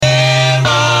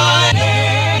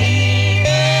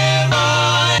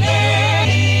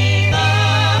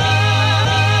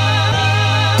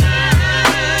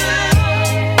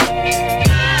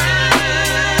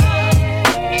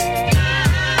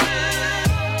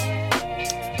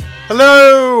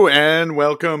Hello, and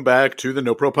welcome back to the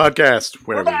No Pro Podcast.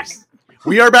 Where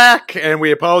we are back, and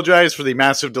we apologize for the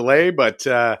massive delay, but,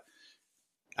 shit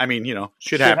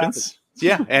happens.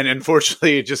 Yeah, and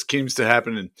unfortunately, it just seems to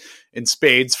happen in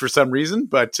spades for some reason,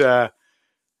 but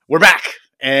we're back,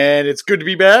 and it's good to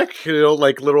be back.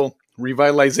 Like little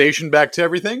revitalization back to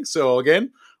everything. So,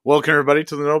 again, welcome everybody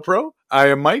to the No Pro. I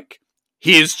am Mike.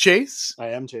 He is Chase.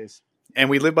 I am Chase. And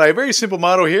we live by a very simple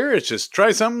motto here. It's just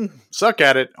try something, suck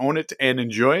at it, own it, and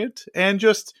enjoy it. And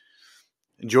just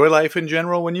enjoy life in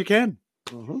general when you can.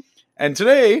 Mm-hmm. And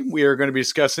today we are going to be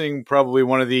discussing probably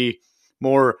one of the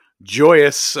more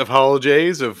joyous of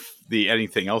holidays of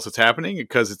anything else that's happening.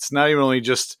 Because it's not even only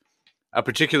just a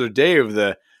particular day of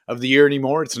the year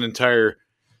anymore. It's an entire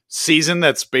season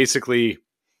that's basically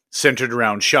centered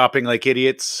around shopping like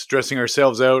idiots, stressing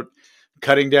ourselves out,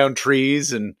 cutting down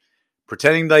trees, and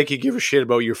pretending like you give a shit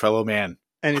about your fellow man.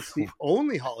 And it's the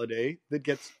only holiday that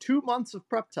gets 2 months of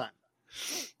prep time.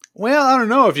 Well, I don't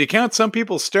know. If you count, some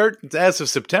people start as of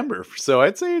September. So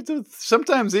I'd say it's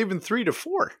sometimes even 3 to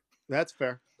 4. That's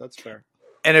fair. That's fair.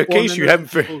 And in case you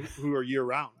haven't people who are year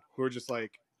round, who are just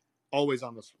like always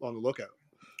on the lookout.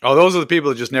 Oh, those are the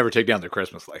people that just never take down their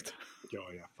Christmas lights. Oh,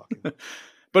 yeah. Fucking.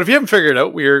 But if you haven't figured it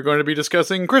out, we are going to be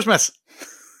discussing Christmas.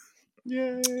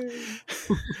 Yay.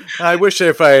 I wish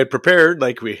if I had prepared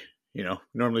like we,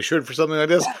 normally should for something like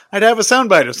this, I'd have a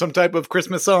soundbite of some type of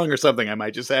Christmas song or something I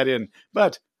might just add in.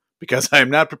 But because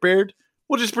I'm not prepared,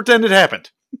 we'll just pretend it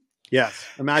happened. Yes.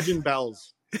 Imagine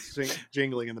bells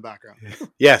jingling in the background.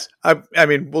 Yes. I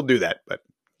mean, we'll do that, but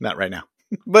not right now.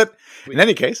 But in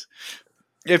any case,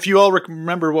 if you all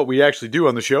remember what we actually do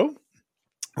on the show,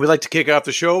 we like to kick off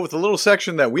the show with a little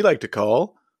section that we like to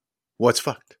call What's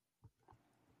Fucked.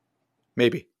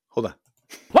 Maybe. Hold on.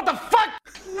 What the fuck?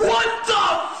 What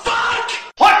the fuck?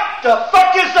 What the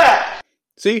fuck is that?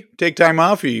 See? Take time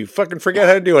off, you fucking forget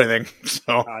how to do anything.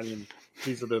 So I mean,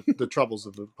 these are the troubles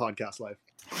of the podcast life.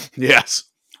 Yes.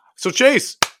 So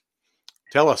Chase,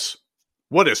 tell us,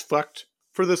 what is fucked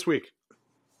for this week?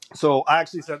 So I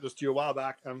actually sent this to you a while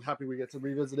back. I'm happy we get to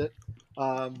revisit it.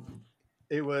 I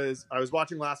was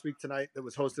watching Last Week Tonight that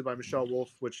was hosted by Michelle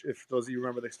Wolf, which if those of you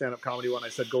remember the stand-up comedy one, I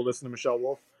said go listen to Michelle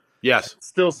Wolf. Yes.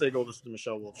 Still say go listen to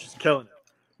Michelle Wolf. She's killing it.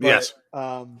 But, yes.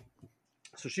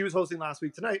 So she was hosting Last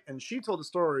Week Tonight, and she told a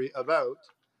story about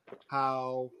she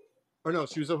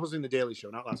was hosting The Daily Show,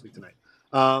 not Last Week Tonight.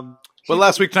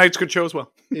 Last Week Tonight's a good show as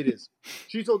well. It is.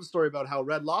 She told a story about how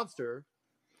Red Lobster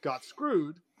got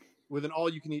screwed with an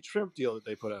all-you-can-eat shrimp deal that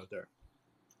they put out there.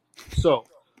 So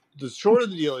the short of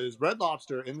the deal is Red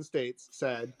Lobster in the States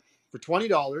said, for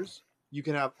 $20, you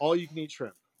can have all-you-can-eat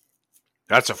shrimp.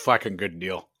 That's a fucking good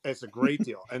deal. It's a great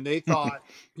deal. And they thought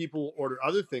people will order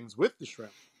other things with the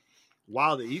shrimp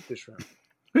while they eat the shrimp.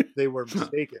 They were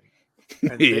mistaken.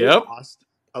 And they lost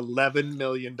 $11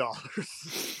 million.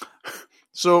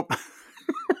 So,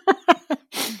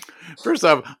 first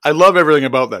off, I love everything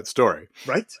about that story.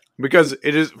 Right? Because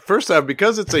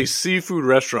because it's a seafood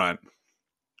restaurant,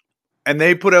 and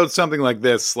they put out something like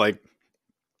this, like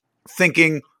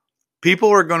thinking people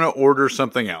are going to order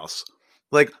something else.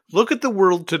 Like, look at the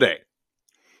world today.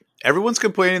 Everyone's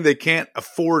complaining they can't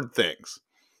afford things.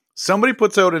 Somebody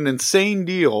puts out an insane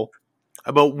deal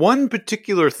about one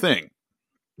particular thing.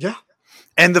 Yeah.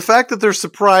 And the fact that they're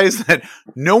surprised that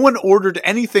no one ordered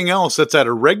anything else that's at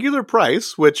a regular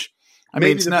price, which,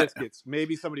 maybe it's not biscuits.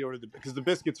 Maybe somebody ordered because the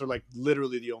biscuits are like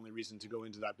literally the only reason to go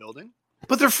into that building.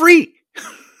 But they're free.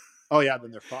 Oh, yeah,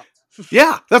 then they're fucked.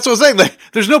 Yeah, that's what I'm saying. Like,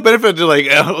 there's no benefit to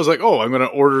I was like, oh, I'm going to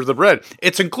order the bread.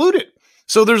 It's included.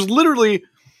 So there's literally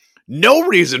no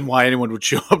reason why anyone would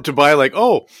show up to buy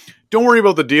don't worry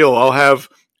about the deal. I'll have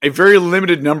a very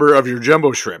limited number of your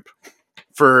jumbo shrimp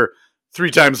for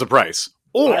 3 times the price.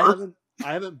 Or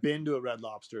I haven't been to a Red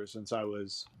Lobster since I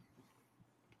was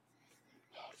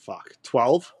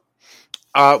 12.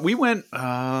 We went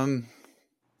I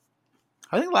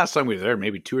think last time we were there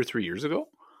maybe 2 or 3 years ago.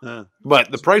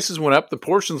 But the prices went up, the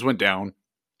portions went down.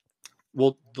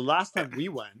 Well, the last time we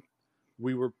went,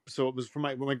 it was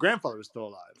when my grandfather was still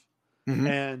alive. Mm-hmm.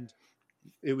 And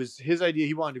it was his idea.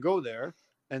 He wanted to go there.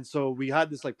 And so we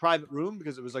had this private room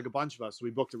because it was a bunch of us. So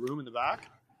we booked a room in the back.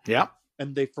 Yeah.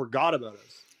 And they forgot about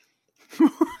us.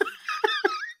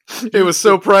 It was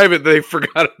so private they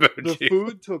forgot about you. The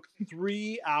food took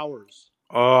 3 hours.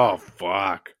 Oh,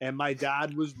 fuck. And my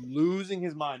dad was losing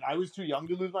his mind. I was too young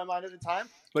to lose my mind at the time.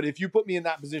 But if you put me in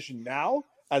that position now,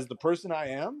 as the person I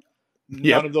am,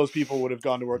 none of those people would have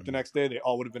gone to work the next day. They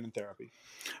all would have been in therapy.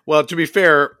 Well, to be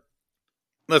fair,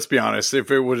 let's be honest.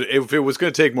 If it was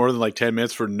going to take more than like 10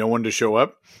 minutes for no one to show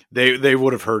up, they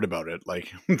would have heard about it.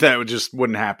 Like that just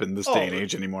wouldn't happen this day and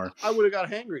age anymore. I would have got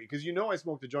hangry because I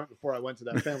smoked a joint before I went to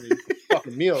that family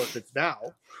fucking meal. If it's now,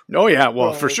 oh yeah,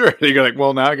 well for sure. You're like,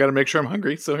 well now I got to make sure I'm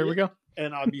hungry. So here we go.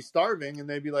 And I'd be starving, and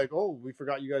they'd be like, "Oh, we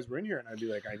forgot you guys were in here," and I'd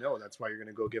be like, "I know. That's why you're going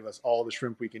to go give us all the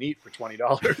shrimp we can eat for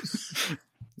 $20."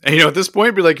 And at this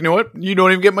point, be like, you know what? You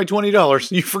don't even get my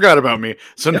 $20. You forgot about me.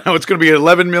 So now it's going to be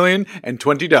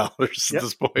 $11,020,000 at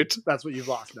this point. That's what you've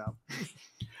lost now.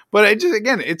 But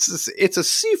it's a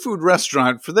seafood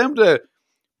restaurant. For them to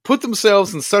put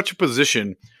themselves in such a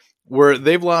position where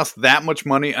they've lost that much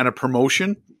money on a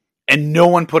promotion and no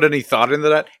one put any thought into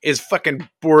that is fucking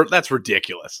that's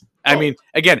ridiculous. I mean,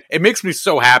 again, it makes me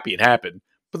so happy it happened.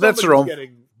 But that's their own.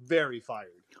 Getting very fired.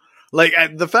 Like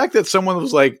the fact that someone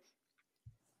was like,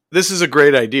 this is a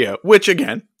great idea, which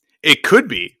again, it could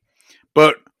be,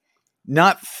 but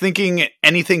not thinking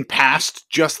anything past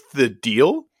just the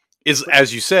deal is,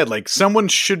 as you said, like someone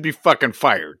should be fucking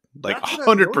fired. Like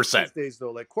 100%. These days,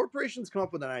 though, like corporations come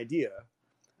up with an idea,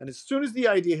 and as soon as the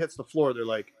idea hits the floor, they're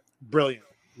like, brilliant,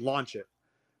 launch it.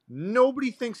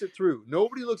 Nobody thinks it through.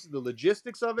 Nobody looks at the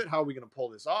logistics of it. How are we going to pull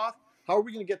this off? How are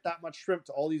we going to get that much shrimp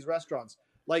to all these restaurants?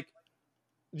 Like,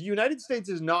 the United States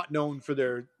is not known for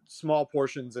their small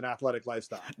portions and athletic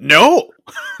lifestyle. No.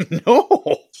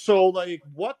 No. So, like,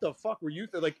 what the fuck were you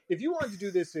like, if you wanted to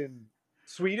do this in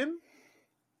Sweden,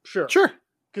 sure.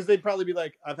 Because they'd probably be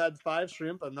like, I've had 5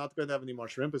 shrimp. I'm not going to have any more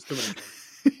shrimp. It's too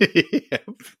many shrimp. Yep.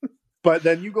 But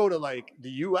then you go to, like,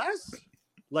 the U.S.,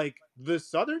 like, the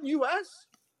southern U.S.,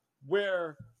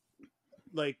 where,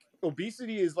 like,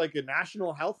 obesity is, like, a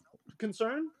national health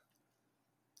concern.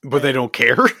 But they don't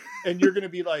care. And you're going to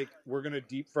be like, we're going to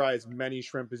deep fry as many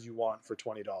shrimp as you want for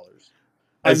 $20.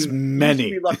 Many.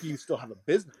 You'd be lucky you still have a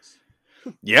business.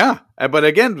 Yeah. But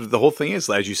again, the whole thing is,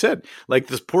 as you said, like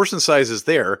this portion size is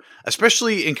there,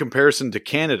 especially in comparison to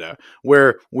Canada,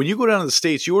 where when you go down to the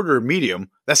States, you order a medium.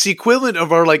 That's the equivalent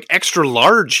of our like extra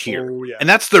large here. Oh, yeah. And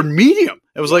that's their medium.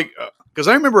 It was like, because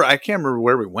I can't remember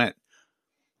where we went.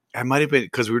 I might have been,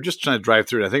 because we were just trying to drive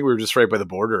through it. I think we were just right by the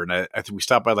border, and I think we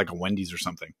stopped by like a Wendy's or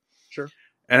something. Sure.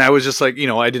 And I was just like,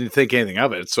 I didn't think anything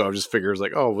of it. So I just figured,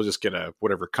 like, oh, we'll just get a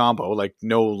whatever combo, like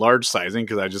no large sizing,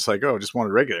 because I just like, oh, just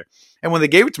wanted regular. And when they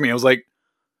gave it to me, I was like,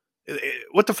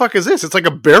 what the fuck is this? It's like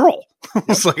a barrel.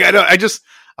 It's like, I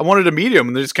wanted a medium,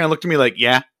 and they just kind of looked at me like,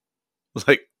 yeah. I was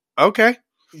like, okay.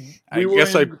 We were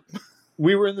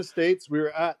in the States. We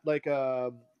were at like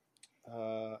I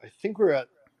think we were at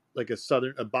like a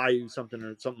bayou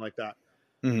something like that.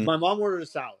 Mm-hmm. My mom ordered a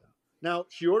salad. Now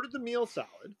she ordered the meal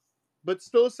salad, but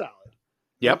still a salad.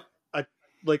 Yep.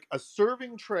 A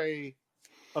serving tray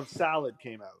of salad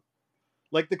came out.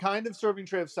 Like the kind of serving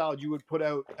tray of salad you would put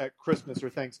out at Christmas or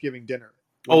Thanksgiving dinner.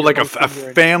 Oh, like a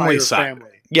family size.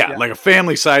 Yeah, like a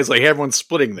family size, like everyone's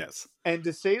splitting this. And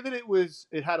to say that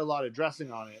it had a lot of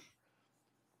dressing on it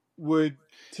would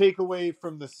take away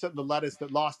from the lettuce that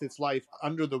lost its life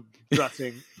under the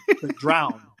dressing, that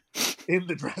drowned in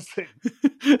the dressing.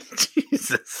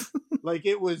 Jesus. Like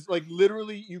it was like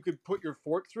literally you could put your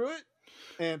fork through it,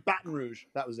 and Baton Rouge,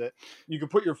 that was it. You could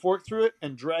put your fork through it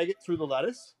and drag it through the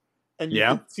lettuce, and you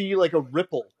could see like a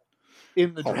ripple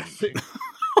in the dressing.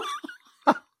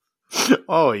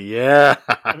 Oh yeah.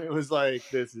 And it was like,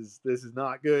 this is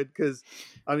not good, because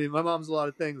I mean my mom's a lot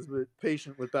of things, but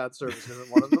patient with bad service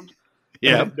isn't one of them.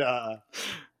 Yeah.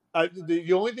 And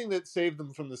the only thing that saved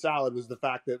them from the salad was the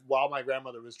fact that while my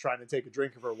grandmother was trying to take a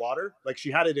drink of her water, like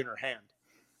she had it in her hand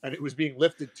and it was being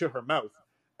lifted to her mouth,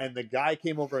 and the guy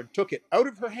came over and took it out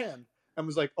of her hand and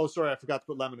was like, oh sorry, I forgot to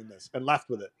put lemon in this, and left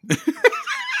with it.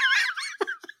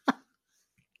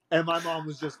 And my mom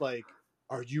was just like,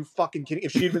 are you fucking kidding?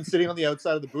 If she'd been sitting on the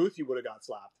outside of the booth, you would have got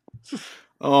slapped.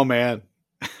 Oh man.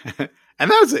 And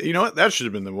that was it. You know what? That should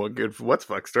have been the one good what's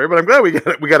fuck story. But I'm glad we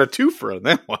got a twofer on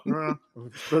that one.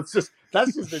 That's just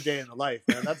a day in the life,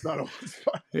 man. That's not a what's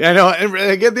fuck. Yeah, I know. And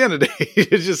at the end of the day,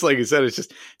 it's just like you said. It's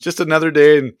just another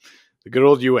day in the good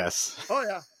old U.S. Oh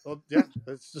yeah, well, yeah.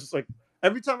 It's just like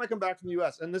every time I come back from the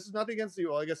U.S. and this is nothing against the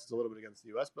U.S. Well, I guess it's a little bit against the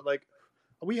U.S. But like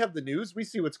we have the news, we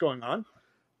see what's going on.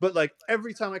 But like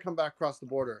every time I come back across the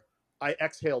border, I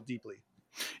exhale deeply.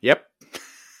 Yep.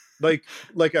 Like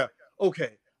okay.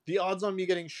 The odds on me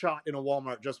getting shot in a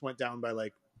Walmart just went down by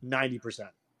like 90%.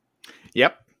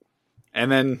 Yep.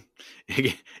 And then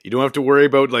you don't have to worry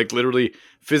about like literally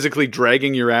physically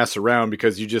dragging your ass around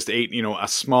because you just ate, a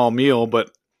small meal,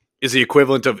 but is the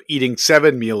equivalent of eating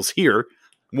 7 meals here,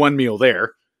 1 meal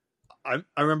there. I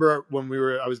remember when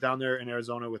I was down there in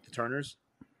Arizona with the Turners.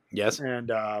 Yes. And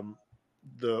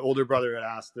the older brother had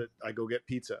asked that I go get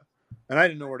pizza. And I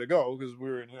didn't know where to go because we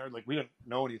were in there, like we didn't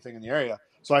know anything in the area.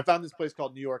 So I found this place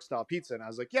called New York Style Pizza, and I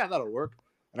was like, yeah, that'll work.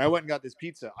 And I went and got this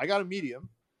pizza. I got a medium.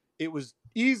 It was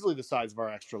easily the size of our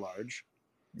extra large.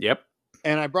 Yep.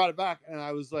 And I brought it back, and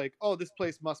I was like, oh, this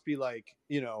place must be like,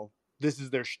 this is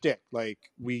their shtick. Like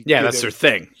that's their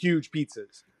thing. Huge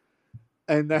pizzas.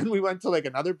 And then we went to like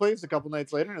another place a couple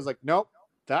nights later, and I was like, nope,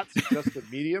 that's just a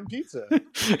medium pizza.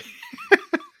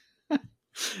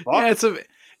 Yeah,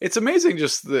 it's amazing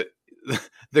just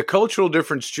the cultural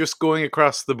difference just going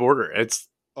across the border. It's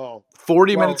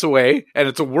 40 minutes away, and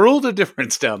it's a world of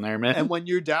difference down there, man. And when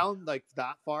you're down like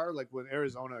that far, like with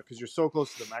Arizona, because you're so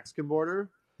close to the Mexican border.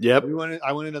 Yep.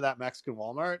 I went into that Mexican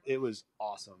Walmart. It was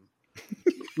awesome.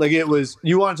 Like it was.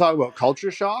 You want to talk about culture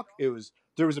shock? There was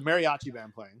a mariachi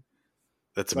band playing.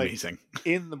 That's amazing.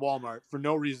 In the Walmart for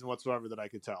no reason whatsoever that I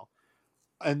could tell.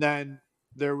 And then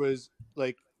there was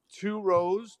like 2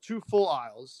 full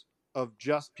aisles of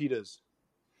just pitas,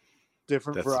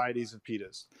 different varieties of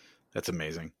pitas. That's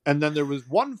amazing. And then there was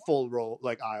 1 full row,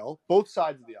 like aisle, both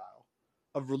sides of the aisle,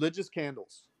 of religious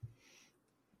candles.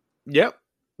 Yep.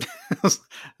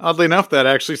 Oddly enough, that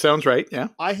actually sounds right. Yeah.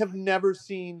 I have never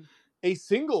seen a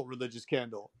single religious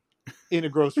candle in a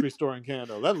grocery store in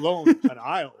Canada, let alone an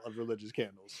aisle of religious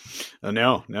candles. Oh,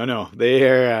 no. They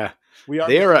are. We are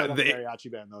the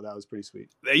mariachi band, though. That was pretty sweet.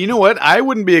 You know what? I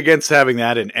wouldn't be against having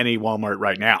that in any Walmart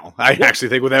right now. I actually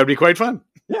think that would be quite fun.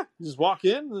 Yeah, you just walk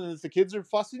in, and if the kids are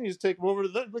fussing, you just take them over to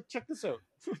the like, check this out.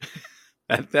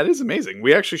 That is amazing.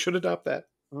 We actually should adopt that.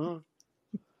 I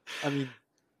mean,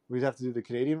 we'd have to do the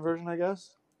Canadian version, I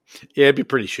guess. Yeah, it'd be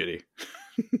pretty shitty.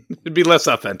 It'd be less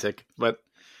authentic, but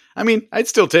I mean, I'd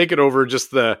still take it over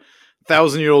just the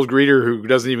 1,000-year-old greeter who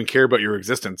doesn't even care about your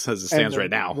existence as it stands right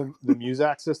now. The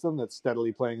Muzak system that's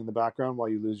steadily playing in the background while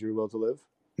you lose your will to live.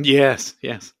 Yes.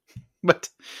 But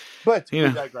we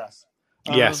digress.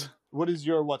 Yes. What is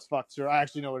your what's fucked, sir? I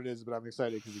actually know what it is, but I'm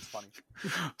excited because it's funny.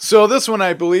 So this one,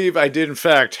 I believe I did in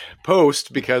fact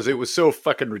post because it was so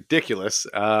fucking ridiculous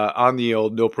on the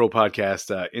old No Pro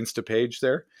Podcast Insta page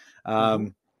there.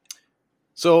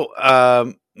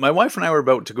 So my wife and I were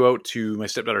about to go out to my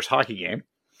stepdaughter's hockey game.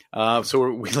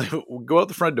 So we go out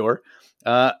the front door,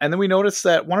 and then we notice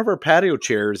that one of our patio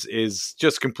chairs is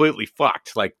just completely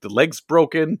fucked. Like the leg's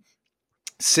broken,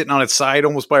 sitting on its side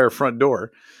almost by our front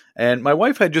door. And my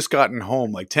wife had just gotten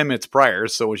home like 10 minutes prior.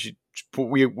 So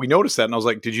we noticed that, and I was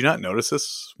like, did you not notice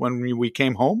this when we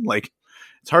came home? Like,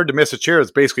 it's hard to miss a chair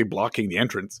that's basically blocking the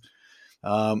entrance.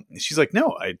 She's like,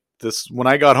 no, when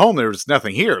I got home, there was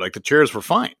nothing here. Like the chairs were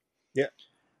fine. Yeah.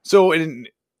 So, and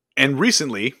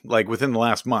recently, like within the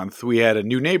last month, we had a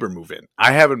new neighbor move in.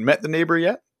 I haven't met the neighbor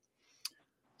yet.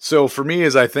 So for me,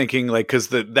 is I thinking like, cause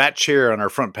that chair on our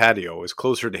front patio is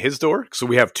closer to his door. So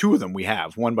we have 2 of them. We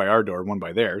have one by our door and one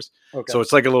by theirs. Okay. So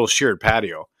it's like a little shared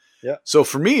patio. Yeah. So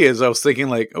for me, I was thinking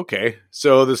like, okay,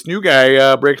 so this new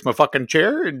guy breaks my fucking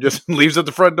chair and just leaves at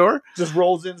the front door. Just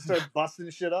rolls in and starts busting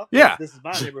shit up. Yeah. Like, this is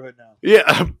my neighborhood now.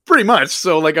 Yeah, pretty much.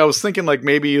 So like, I was thinking like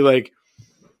maybe like,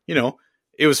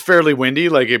 it was fairly windy.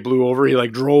 Like it blew over. He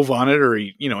like drove on it or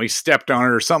he stepped on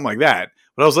it or something like that.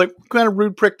 But I was like, what kind of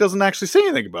rude prick doesn't actually say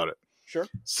anything about it? Sure.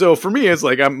 So for me, it's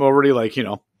like, I'm already like,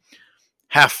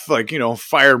 half like,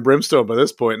 fire and brimstone by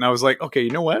this point. And I was like, okay,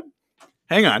 you know what?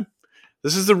 Hang on.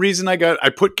 This is the reason I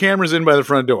put cameras in by the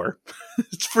front door.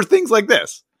 It's for things like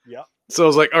this. Yeah. So I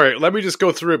was like, all right, let me just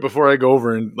go through it before I go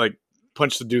over and like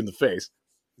punch the dude in the face.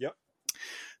 Yep.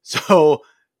 So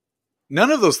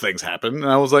none of those things happened.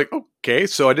 And I was like, okay,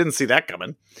 so I didn't see that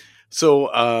coming. So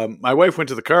my wife went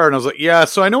to the car and I was like, yeah,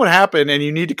 so I know what happened and you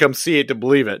need to come see it to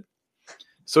believe it.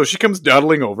 So she comes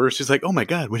dawdling over. She's like, oh my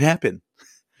God, what happened?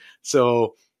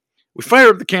 So we fire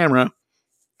up the camera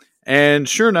and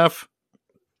sure enough,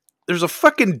 there's a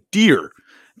fucking deer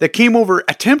that came over,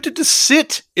 attempted to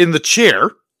sit in the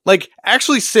chair, like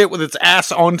actually sit with its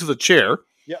ass onto the chair.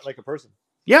 Yeah, like a person.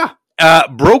 Yeah.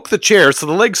 Broke the chair, so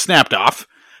the leg snapped off.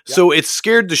 Yeah. So it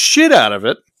scared the shit out of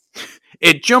it.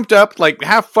 It jumped up, like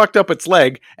half fucked up its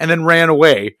leg, and then ran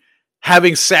away,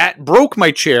 having broke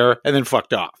my chair, and then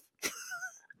fucked off.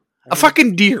 A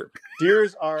fucking deer.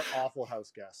 Deers are awful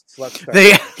house guests.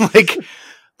 They like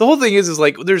the whole thing is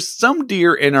like there's some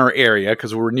deer in our area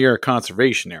because we're near a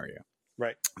conservation area,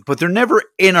 right? But they're never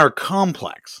in our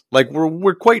complex. Like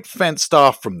we're quite fenced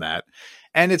off from that,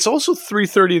 and it's also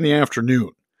 3:30 in the afternoon.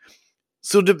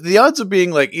 So the odds of being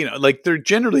like like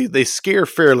they scare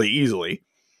fairly easily.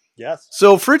 Yes.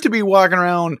 So for it to be walking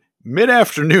around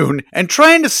mid-afternoon and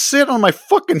trying to sit on my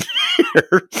fucking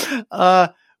chair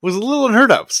was a little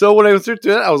unheard of. So when I was through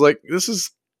that, I was like, this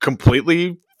is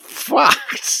completely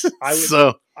fucked.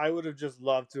 I would have just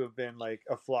loved to have been like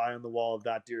a fly on the wall of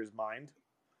that deer's mind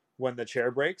when the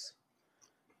chair breaks.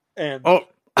 And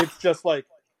it's just like,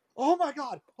 oh my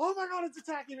god, it's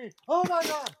attacking me. Oh my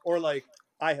god. Or like,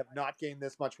 I have not gained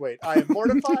this much weight. I am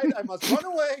mortified. I must run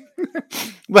away.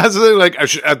 That's like,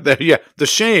 the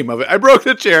shame of it. I broke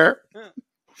the chair.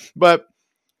 But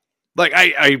like,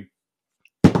 I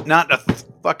not a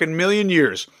fucking million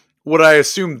years would I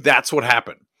assume that's what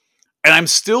happened. And I'm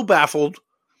still baffled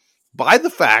by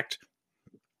the fact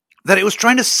that it was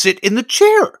trying to sit in the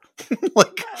chair.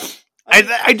 Like,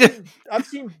 I've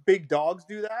seen big dogs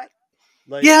do that.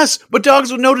 Like, yes, but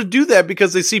dogs would know to do that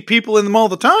because they see people in them all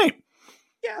the time.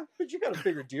 Yeah, but you got to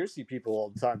figure deer see people all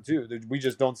the time too. We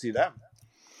just don't see them.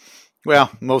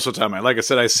 Well, most of the time, like I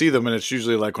said, I see them, and it's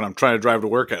usually like when I'm trying to drive to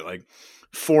work at like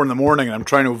 4 a.m, and I'm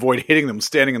trying to avoid hitting them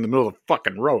standing in the middle of the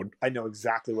fucking road. I know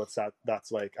exactly what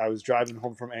that's like. I was driving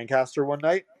home from Ancaster one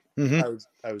night. Mm-hmm.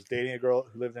 I was dating a girl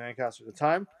who lived in Ancaster at the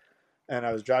time, and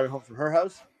I was driving home from her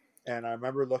house, and I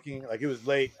remember looking, like, it was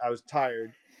late. I was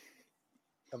tired,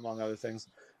 among other things,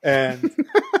 and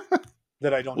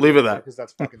that I don't leave it that because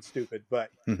that's fucking stupid. But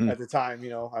at the time,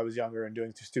 I was younger and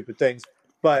doing stupid things.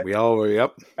 But we all were,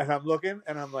 yep. And I'm looking,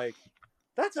 and I'm like,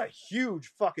 that's a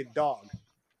huge fucking dog.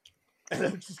 And I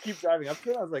just keep driving up to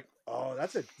it. I was like, oh,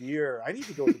 that's a deer. I need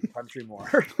to go to the country more.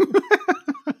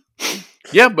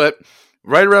 Yeah, but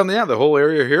right around the whole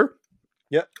area here.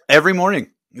 Yep. Every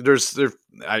morning,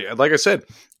 like I said,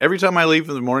 every time I leave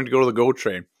in the morning to go to the GO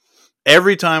train,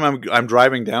 every time I'm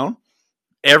driving down,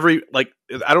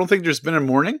 I don't think there's been a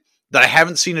morning that I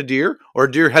haven't seen a deer or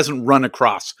a deer hasn't run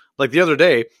across. Like the other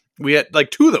day, we had like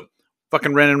 2 of them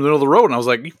fucking ran in the middle of the road, and I was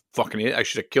like, you fucking idiot, I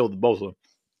should have killed both of them.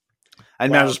 I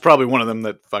imagine it's probably one of them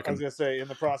that fucking... I was going to say, in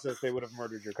the process, they would have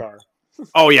murdered your car.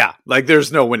 Oh, yeah. Like,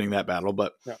 there's no winning that battle,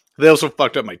 but they also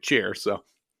fucked up my chair, so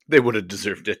they would have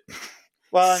deserved it.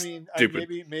 Well, I mean,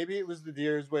 maybe it was the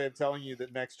deer's way of telling you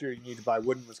that next year you need to buy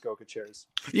wooden Muskoka chairs.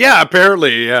 Yeah,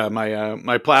 apparently, yeah.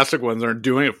 My plastic ones aren't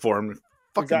doing it for him.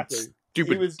 Fucking exactly.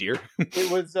 Stupid deer.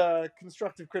 It was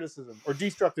constructive criticism or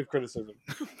destructive criticism.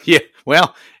 Yeah,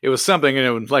 well, it was something, and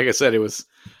it was, like I said, it was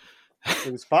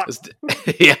fucked.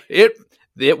 Yeah,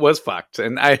 it was fucked,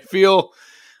 and I feel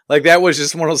like that was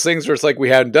just one of those things where it's like we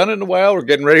hadn't done it in a while. We're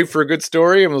getting ready for a good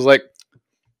story, and was like,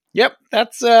 "Yep,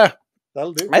 that's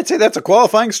that'll do." I'd say that's a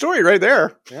qualifying story right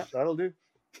there. Yeah, that'll do.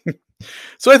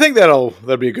 So I think that'll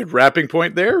be a good wrapping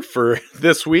point there for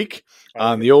this week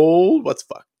on the old What's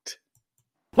Fucked.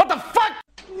 What the fuck?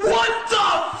 What the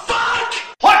fuck?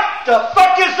 What the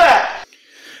fuck is that?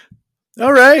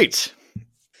 All right.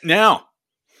 Now,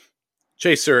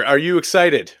 Chaser, are you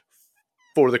excited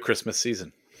for the Christmas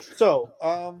season? So,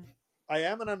 I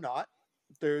am and I'm not.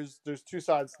 There's 2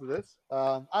 sides to this.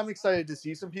 I'm excited to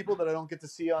see some people that I don't get to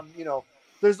see on,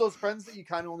 there's those friends that you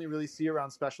kind of only really see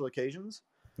around special occasions.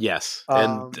 Yes,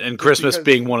 and Christmas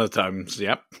being one of the times,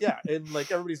 yep. Yeah, and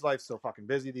like everybody's life's so fucking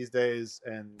busy these days,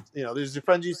 and there's the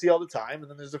friends you see all the time, and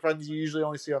then there's the friends you usually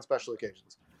only see on special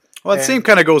occasions. Well, the same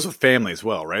kind of goes with family as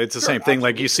well, right? It's the same thing. Absolutely.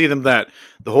 Like you see them the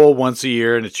whole once a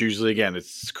year, and it's usually, again,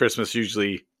 it's Christmas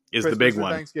usually is the big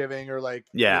one. Thanksgiving or like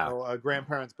a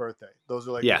grandparent's birthday. Those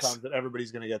are like the times that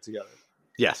everybody's going to get together.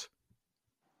 Yes.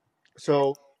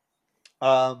 So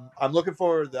I'm looking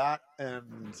forward to that,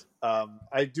 and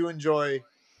I do enjoy.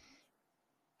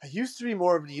 I used to be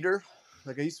more of an eater.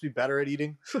 Like I used to be better at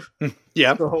eating.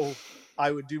 Yeah. So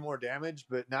I would do more damage,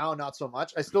 but now not so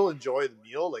much. I still enjoy the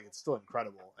meal. Like it's still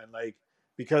incredible. And like,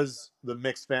 because the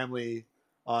mixed family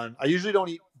I usually don't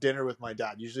eat dinner with my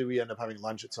dad. Usually we end up having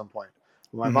lunch at some point.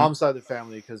 With my mom's side of the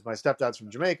family, because my stepdad's from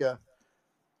Jamaica,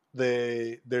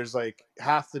 there's like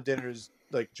half the dinner's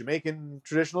like Jamaican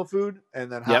traditional food.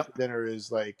 And then half the dinner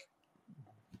is like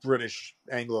British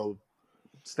Anglo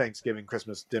Thanksgiving,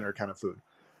 Christmas dinner kind of food.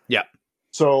 Yeah.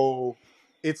 So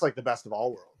it's like the best of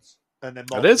all worlds. And then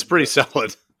it is pretty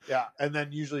solid. Yeah. And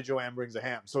then usually Joanne brings a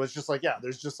ham. So it's just like,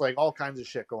 there's just like all kinds of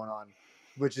shit going on,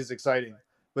 which is exciting.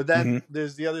 But then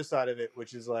there's the other side of it,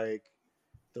 which is like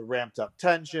the ramped up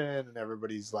tension and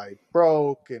everybody's like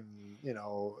broke and,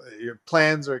 your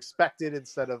plans are expected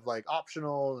instead of like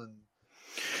optional. And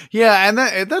yeah. And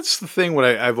that's the thing. What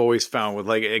I've always found with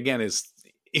like, again, is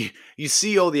you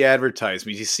see all the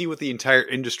advertisements, you see what the entire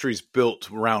industry's built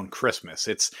around Christmas.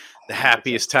 It's the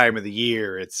happiest time of the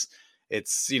year. It's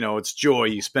joy.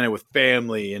 You spend it with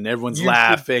family and everyone's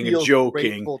laughing and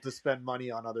joking. Grateful to spend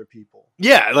money on other people.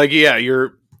 Yeah. Like,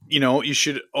 you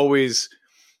should always,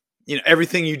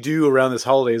 everything you do around this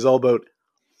holiday is all about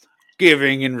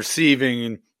giving and receiving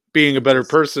and being a better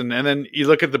person. And then you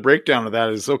look at the breakdown of that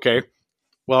is, okay,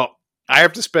 well, I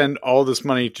have to spend all this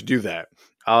money to do that.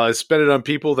 spend it on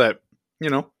people that,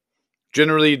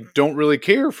 generally don't really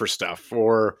care for stuff,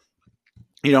 or,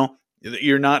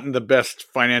 you're not in the best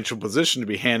financial position to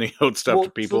be handing out stuff to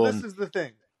people. So this is the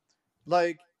thing.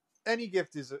 Like, any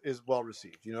gift is well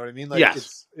received. You know what I mean? Like,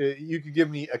 yes. You could give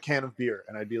me a can of beer,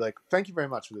 and I'd be like, "Thank you very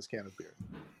much for this can of beer."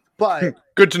 But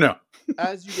good to know.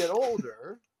 As you get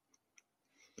older,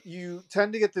 you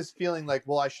tend to get this feeling like,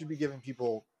 well, I should be giving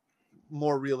people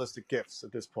more realistic gifts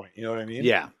at this point. You know what I mean?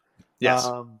 Yeah. Yes.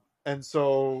 And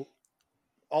so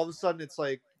all of a sudden, it's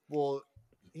like, well,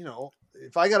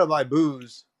 if I got to buy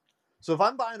booze, so if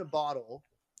I'm buying a bottle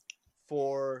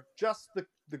for just the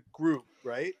group,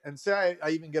 right? And say I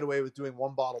even get away with doing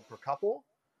one bottle per couple,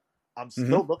 I'm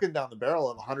still looking down the barrel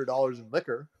of $100 in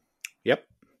liquor. Yep.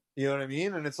 You know what I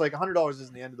mean? And it's like $100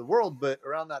 isn't the end of the world, but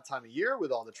around that time of year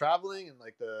with all the traveling and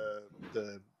like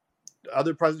the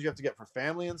other presents you have to get for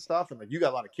family and stuff, and like you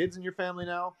got a lot of kids in your family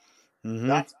now,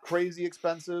 that's crazy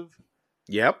expensive.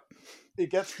 Yep. It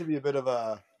gets to be a bit of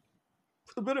a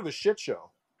shit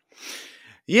show.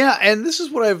 Yeah, and this is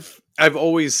what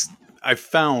I've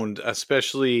found,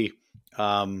 especially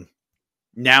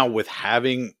now with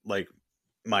having like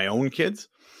my own kids.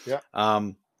 Yeah.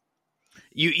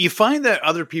 You find that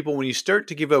other people, when you start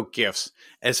to give out gifts,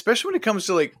 especially when it comes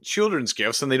to like children's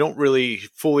gifts, and they don't really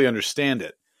fully understand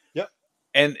it. Yep.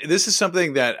 And this is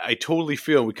something that I totally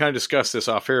feel, we kind of discussed this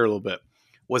off air a little bit,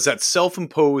 was that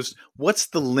self-imposed, what's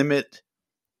the limit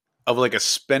of like a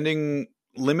spending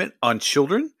limit on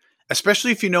children?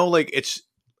 Especially if like it's,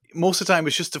 most of the time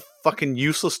it's just a fucking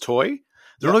useless toy.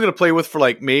 They're not going to play with for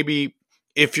like maybe,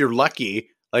 if you're lucky,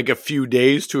 like a few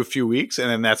days to a few weeks, and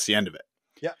then that's the end of it.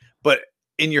 Yeah. But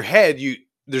in your head,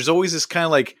 there's always this kind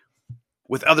of like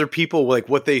with other people, like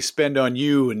what they spend on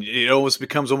you, and it almost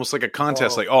becomes almost like a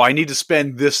contest. Like, I need to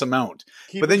spend this amount,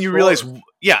 but then you realize,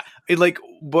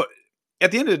 but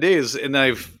at the end of the day and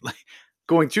I've like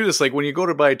going through this, like when you go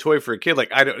to buy a toy for a kid,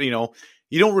 like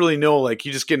you don't really know, like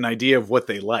you just get an idea of what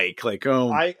they like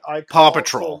I Paw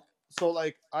Patrol. So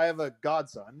like I have a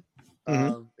godson.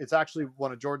 It's actually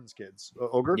one of Jordan's kids,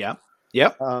 Ogre. Yeah.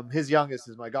 Yep. His youngest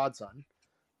is my godson,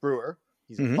 Brewer.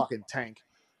 He's a fucking tank.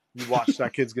 You watch,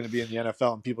 that kid's going to be in the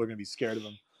NFL, and people are going to be scared of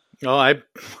him. Oh, I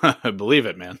believe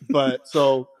it, man. But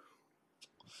so,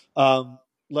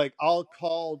 like I'll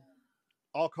call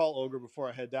Ogre before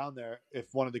I head down there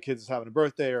if one of the kids is having a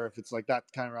birthday, or if it's like that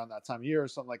kind of around that time of year or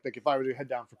something like that. If I were to head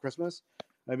down for Christmas,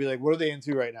 I'd be like, "What are they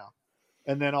into right now?"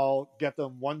 And then I'll get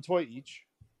them one toy each,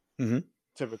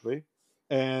 typically.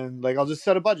 And like I'll just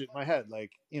set a budget in my head,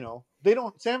 like they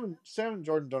don't. Sam and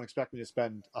Jordan don't expect me to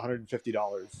spend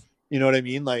 $150. You know what I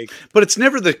mean? Like, but it's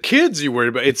never the kids you worry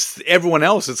about. It's everyone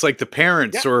else. It's like the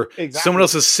parents or someone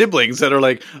else's siblings that are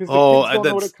like, "Oh, that's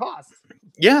know what it costs."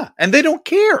 Yeah, and they don't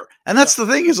care. And that's the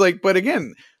thing is like, but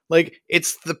again, like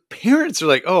it's the parents are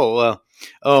like, "Oh,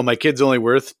 my kid's only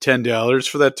worth $10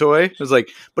 for that toy." It's like,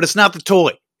 but it's not the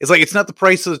toy. It's like it's not the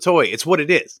price of the toy. It's what it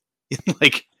is.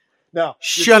 Like. No,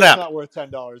 shut up. It's not worth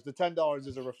 $10. The $10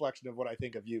 is a reflection of what I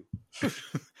think of you.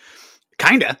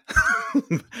 Kinda.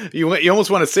 You almost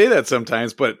want to say that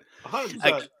sometimes, but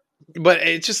 100%. But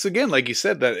it's just, again, like you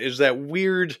said, that is that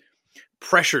weird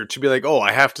pressure to be like,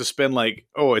 I have to spend like,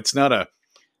 it's not a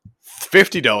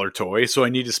 $50 toy, so I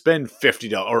need to spend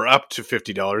 $50 or up to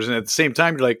 $50, and at the same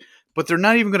time you're like, but they're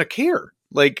not even going to care.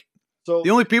 Like, so the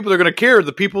only people that are going to care are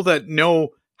the people that know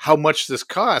how much this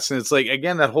costs, and it's like,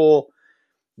 again,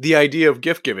 the idea of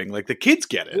gift giving, like the kids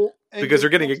get it because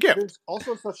they're getting a gift. There's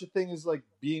also such a thing as like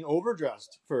being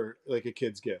overdressed for like a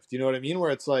kid's gift. You know what I mean? Where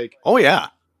it's like, oh yeah,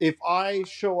 if I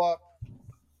show up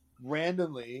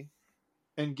randomly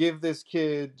and give this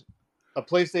kid a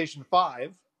PlayStation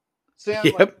 5, say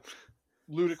I'm like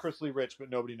ludicrously rich,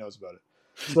 but nobody knows about it.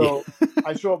 So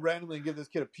I show up randomly and give this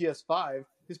kid a PS5.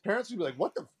 His parents would be like,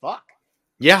 "What the fuck?"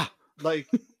 Yeah, like.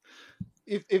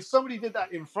 If somebody did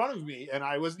that in front of me and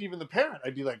I wasn't even the parent,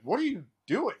 I'd be like, "What are you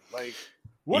doing? Like,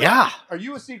 what? Are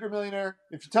you a secret millionaire?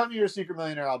 If you tell me you're a secret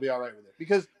millionaire, I'll be all right with it,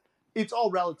 because it's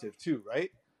all relative too, right?"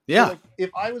 Yeah. So like, if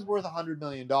I was worth $100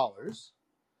 million,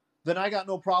 then I got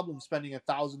no problem spending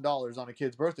 $1,000 on a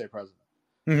kid's birthday present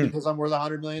because I'm worth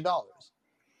 $100 million.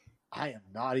 I am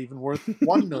not even worth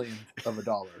 $1 millionth of a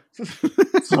dollar.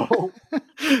 So,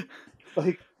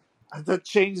 like. That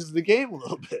changes the game a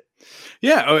little bit.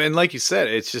 Yeah, and like you said,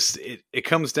 it's just it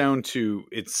comes down to,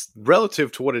 it's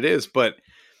relative to what it is. But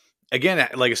again,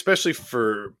 like especially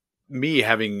for me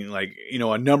having like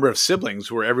a number of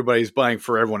siblings where everybody's buying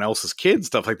for everyone else's kids,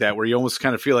 stuff like that, where you almost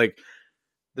kind of feel like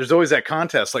there's always that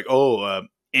contest, like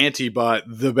Auntie bought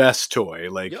the best toy,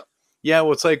 like. Yep. Yeah,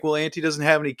 well, it's like, Auntie doesn't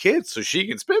have any kids, so she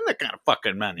can spend that kind of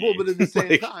fucking money. Well, but at the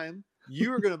same time,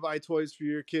 you are going to buy toys for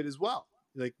your kid as well.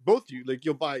 Like both you, like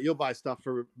you'll buy stuff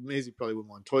for Maisie. Probably wouldn't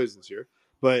want toys this year,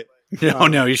 but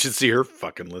No, you should see her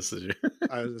fucking list this year.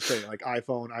 I was just saying, like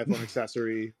iPhone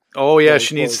accessory. Oh yeah, clothes,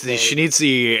 she needs clothes. she needs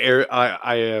the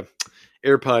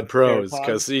AirPod Pros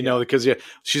because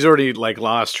she's already like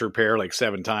lost her pair like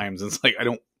 7 times, and it's like I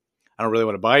don't really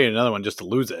want to buy you another one just to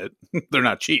lose it. They're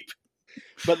not cheap.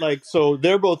 But like, so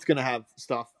they're both going to have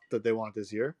stuff that they want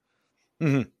this year,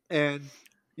 and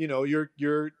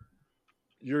your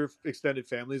extended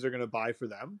families are going to buy for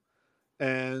them,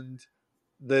 and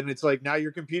then it's like now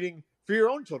you're competing for your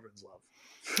own children's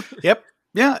love. Yep.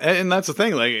 Yeah, and that's the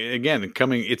thing. Like again,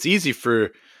 it's easy for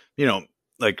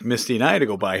like Misty and I to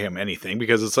go buy him anything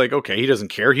because it's like, okay, he doesn't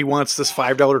care. He wants this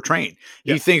 $5 train.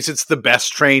 He thinks it's the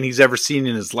best train he's ever seen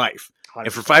in his life. 100%.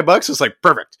 And for $5, it's like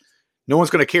perfect. No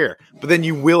one's going to care. But then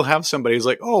you will have somebody who's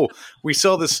like, oh, we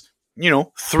sell this,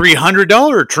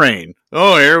 $300 train.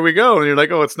 Oh, here we go. And you're like,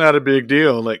 oh, it's not a big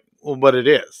deal. Like, well, but it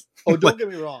is. Oh, don't get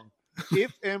me wrong.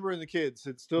 If Amber and the kids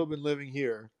had still been living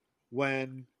here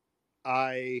when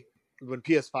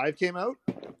PS5 came out,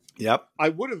 yep, I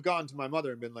would have gone to my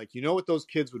mother and been like, you know what those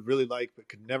kids would really like but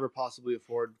could never possibly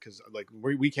afford because like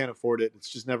we can't afford it. It's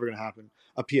just never going to happen.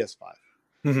 A PS5.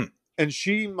 Mm-hmm. And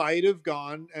she might have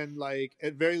gone and like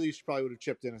at very least she probably would have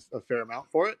chipped in a fair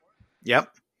amount for it.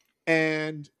 Yep.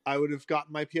 And I would have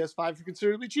gotten my PS5 for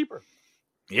considerably cheaper.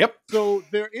 Yep. So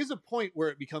there is a point where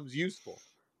it becomes useful,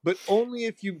 but only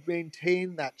if you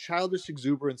maintain that childish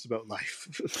exuberance about life.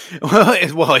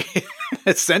 well,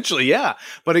 essentially, yeah.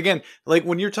 But again, like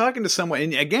when you're talking to someone,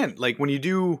 and again, like when you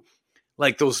do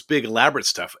like those big elaborate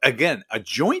stuff, again, a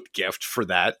joint gift for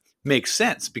that makes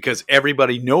sense because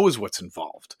everybody knows what's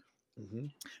involved. Mm-hmm.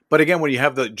 But again, when you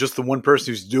have just the one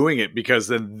person who's doing it because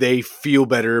then they feel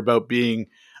better about being,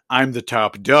 I'm the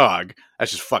top dog,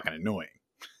 that's just fucking annoying.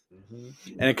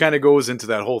 Mm-hmm. And it kind of goes into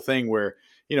that whole thing where,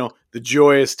 the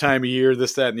joyous time of year,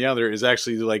 this, that, and the other is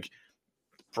actually like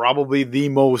probably the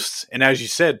most, and as you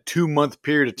said, 2-month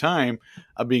period of time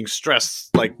of being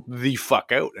stressed like the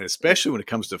fuck out. And especially when it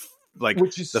comes to like,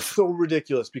 which is so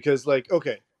ridiculous because like,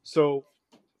 okay, so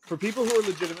for people who are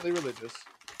legitimately religious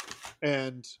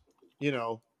and,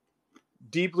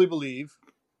 deeply believe,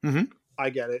 mm-hmm. I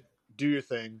get it. Do your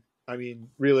thing. I mean,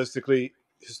 realistically,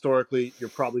 historically, you're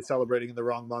probably celebrating in the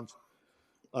wrong month.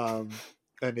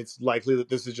 And it's likely that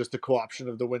this is just a co-option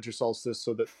of the winter solstice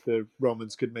so that the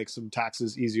Romans could make some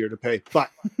taxes easier to pay.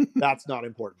 But that's not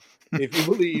important. If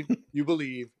you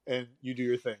believe, and you do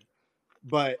your thing.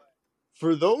 But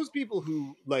for those people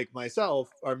who, like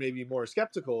myself, are maybe more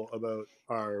skeptical about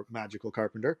our magical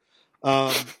carpenter,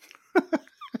 why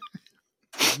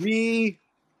are we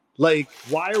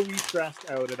stressed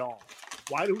out at all?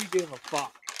 Why do we give a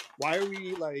fuck? Why are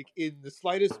we like in the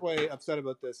slightest way upset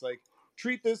about this? Like,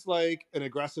 treat this like an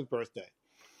aggressive birthday.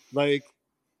 Like,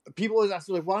 people always ask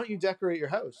me, like, why don't you decorate your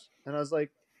house? And I was like,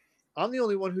 I'm the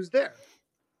only one who's there.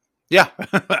 Yeah. Do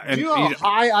you know how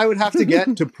high I would have to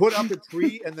get to put up a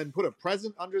tree and then put a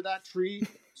present under that tree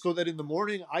so that in the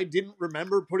morning I didn't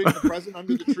remember putting the present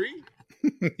under the tree?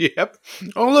 Yep.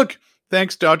 Oh, look.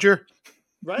 Thanks, Dodger.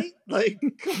 Right? Like,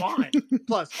 come on.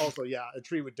 Plus, also, yeah, a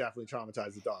tree would definitely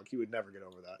traumatize the dog. He would never get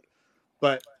over that.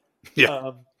 But,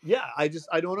 I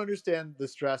don't understand the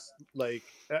stress. Like,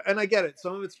 and I get it.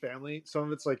 Some of it's family. Some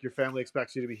of it's like your family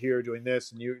expects you to be here doing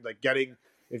this. And you like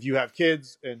if you have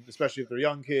kids, and especially if they're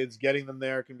young kids, getting them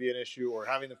there can be an issue, or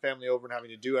having the family over and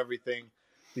having to do everything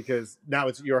because now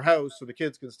it's your house, so the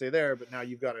kids can stay there. But now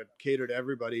you've got to cater to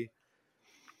everybody,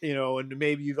 and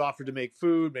maybe you've offered to make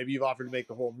food. Maybe you've offered to make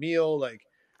the whole meal. Like,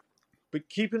 but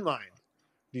keep in mind,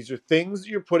 these are things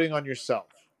you're putting on yourself.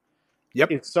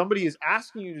 Yep. If somebody is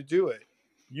asking you to do it,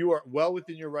 you are well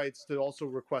within your rights to also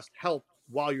request help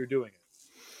while you're doing it.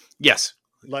 Yes,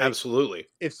 like, absolutely.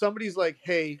 If somebody's like,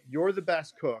 hey, you're the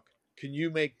best cook, can you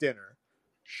make dinner?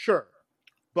 Sure.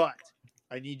 But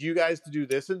I need you guys to do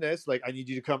this and this. Like, I need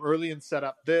you to come early and set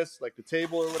up this, like the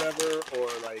table or whatever. Or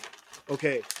like,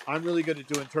 okay, I'm really good at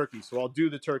doing turkey, so I'll do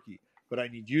the turkey. But I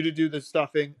need you to do the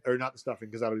stuffing, or not the stuffing,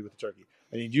 because that'll be with the turkey.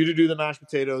 I need you to do the mashed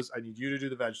potatoes. I need you to do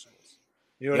the vegetables.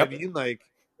 You know what I mean? Like,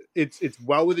 it's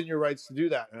well within your rights to do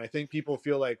that. And I think people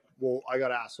feel like, well, I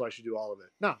got asked, so I should do all of it.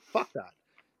 No, fuck that.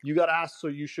 You got asked, so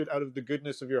you should, out of the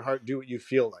goodness of your heart, do what you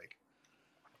feel like.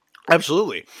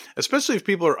 Absolutely. Especially if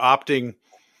people are opting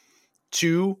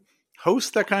to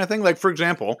host that kind of thing. Like, for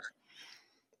example,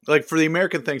 like for the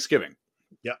American Thanksgiving.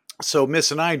 Yeah. So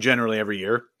Miss and I generally every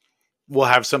year will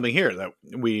have something here that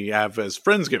we have as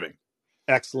Friendsgiving.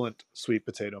 Excellent sweet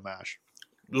potato mash.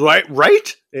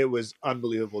 Right? It was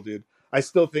unbelievable, dude. I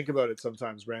still think about it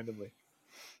sometimes randomly.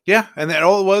 Yeah, and that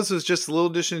all it was just a little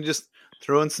addition, just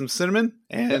throw in some cinnamon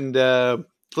and a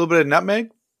little bit of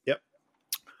nutmeg. Yep.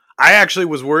 I actually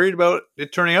was worried about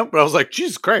it turning out, but I was like,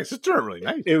 Jesus Christ, it turned really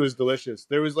nice. It was delicious.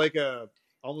 There was like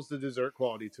almost a dessert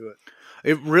quality to it.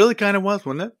 It really kind of was,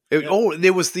 wasn't it? Oh,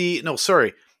 there was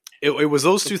it was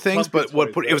those two things, but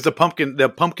it was the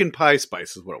pumpkin pie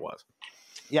spice is what it was.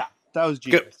 Yeah, that was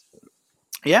genius. Good.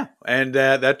 Yeah, and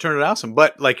that turned out awesome.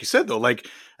 But like you said, though, like,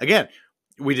 again,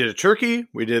 we did a turkey,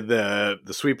 we did the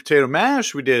sweet potato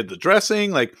mash, we did the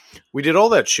dressing, like, we did all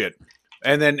that shit.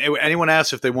 And then anyone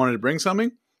asked if they wanted to bring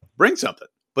something, bring something.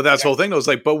 But that's the whole thing. It was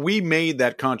like, but we made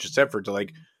that conscious effort to,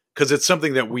 like, because it's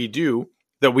something that we do,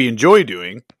 that we enjoy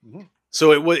doing. Mm-hmm.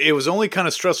 So it was only kind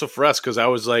of stressful for us because I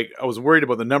was worried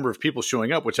about the number of people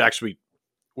showing up, which actually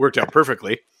worked out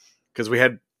perfectly because we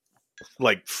had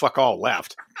like fuck all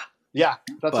left. Yeah,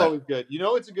 that's always good. You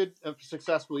know, it's a good,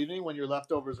 successful evening when your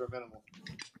leftovers are minimal.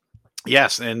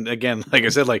 Yes, and again, like I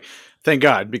said, like, thank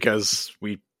God, because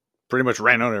we pretty much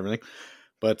ran out of everything.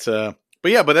 But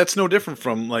that's no different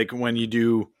from like when you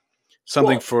do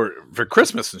something for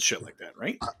Christmas and shit like that,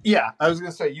 right? Yeah, I was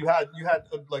gonna say you had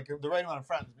like the right amount of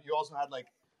friends, but you also had like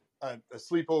a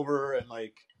sleepover and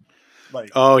like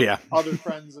oh yeah, other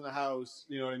friends in the house.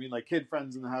 You know what I mean? Like kid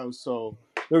friends in the house. So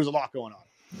there was a lot going on.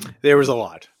 There was a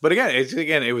lot, but again,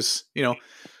 it was a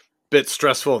bit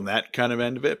stressful in that kind of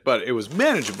end of it, but it was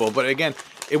manageable. But again,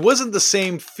 it wasn't the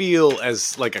same feel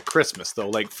as like a Christmas though.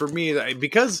 Like for me,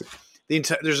 because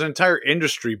there's an entire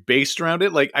industry based around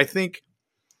it. Like I think.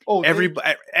 Oh,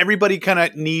 everybody kind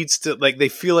of needs to, like, they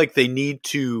feel like they need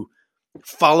to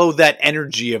follow that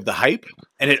energy of the hype,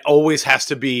 and it always has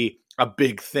to be a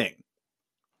big thing.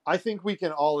 I think we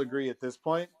can all agree at this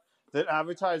point that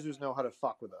advertisers know how to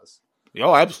fuck with us.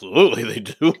 Oh, absolutely, they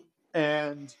do.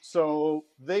 And so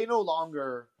they no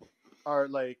longer are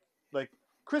like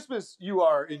Christmas. You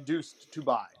are induced to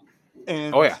buy,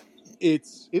 and oh yeah,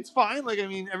 it's fine. Like I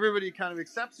mean, everybody kind of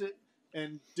accepts it.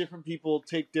 And different people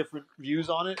take different views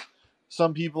on it.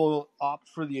 Some people opt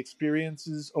for the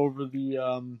experiences over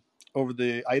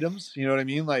the items. You know what I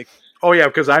mean? Like, oh yeah,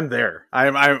 because I'm there.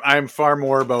 I'm far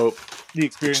more about the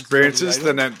experiences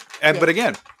than that. But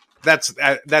again,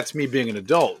 that's me being an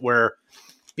adult. Where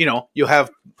you'll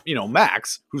have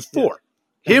Max, who's 4.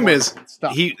 Yeah. Him is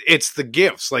stuff. It's the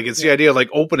gifts. Like it's the idea of like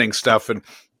opening stuff and.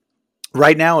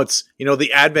 Right now, it's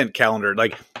the Advent calendar.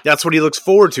 Like that's what he looks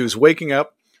forward to. Is waking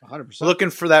up. 100%.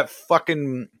 Looking for that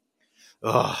fucking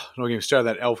don't get me started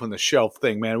that elf on the shelf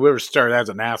thing, man. Whoever started that's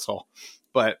an asshole.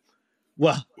 But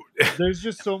there's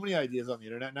just so many ideas on the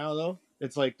internet now, though.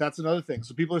 It's like that's another thing.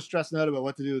 So people are stressing out about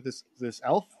what to do with this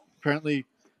elf. Apparently,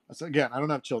 again, I don't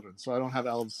have children, so I don't have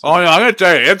elves. Oh no, I'm gonna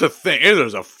tell you, it's a thing. It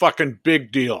is a fucking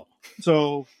big deal.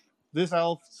 So this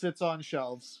elf sits on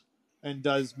shelves and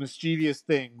does mischievous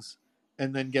things,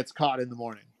 and then gets caught in the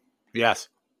morning. Yes.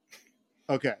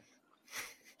 Okay.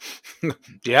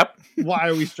 Yep. Why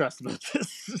are we stressed about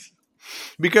this?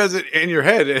 Because in your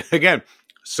head, again,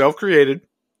 self-created.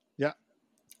 Yeah.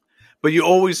 But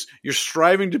you're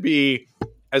striving to be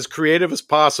as creative as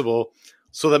possible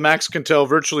so that Max can tell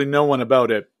virtually no one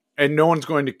about it and no one's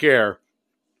going to care.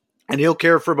 And he'll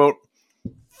care for about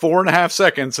 4.5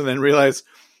 seconds and then realize,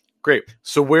 great.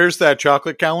 So where's that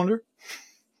chocolate calendar?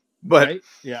 But right?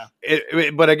 Yeah.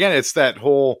 But again, it's that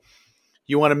whole,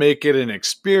 you want to make it an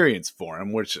experience for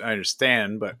him, which I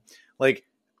understand, but like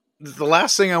the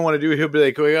last thing I want to do, he'll be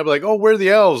like, oh, where are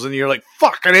the elves? And you're like,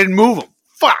 fuck, I didn't move them.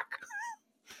 Fuck.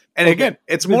 And again,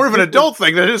 it's more of an adult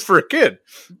thing than it is for a kid.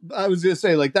 I was going to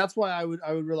say, like, that's why I would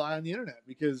rely on the internet,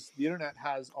 because the internet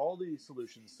has all the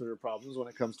solutions to their problems when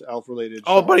it comes to elf related.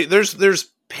 Oh, buddy, there's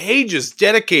pages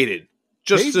dedicated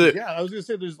just to. Yeah, I was going to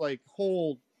say there's like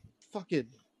whole fucking.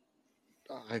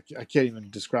 I can't even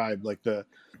describe like the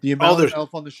amount of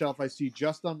elf on the shelf I see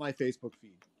just on my Facebook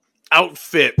feed.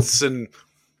 Outfits and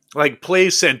like play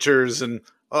centers and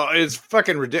it's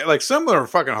fucking ridiculous. Like some of them are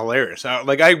fucking hilarious.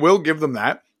 Like I will give them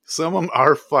that. Some of them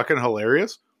are fucking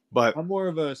hilarious, but I'm more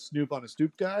of a Snoop on a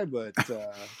Stoop guy. But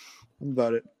I'm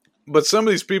about it. But some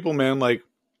of these people, man, like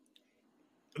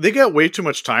they got way too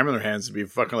much time in their hands to be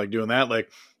fucking like doing that. Like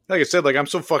I said, like I'm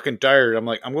so fucking tired. I'm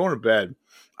like I'm going to bed.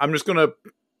 I'm just gonna.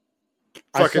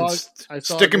 Fucking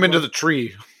stick him into the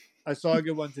tree. I saw a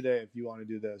good one today. If you want to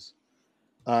do this,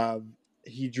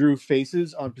 he drew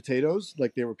faces on potatoes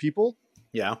like they were people.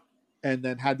 Yeah, and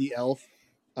then had the elf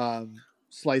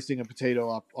slicing a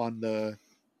potato up on the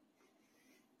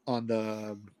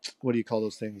what do you call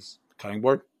those things? Cutting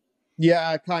board.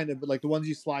 Yeah, kind of, but like the ones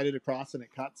you slide it across and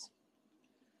it cuts.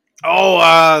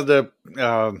 Oh,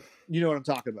 you know what I'm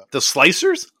talking about? The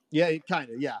slicers. Yeah, kind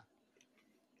of. Yeah.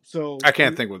 So I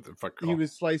can't think what the fuck he called.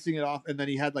 was slicing it off, and then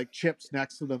he had like chips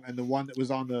next to them, and the one that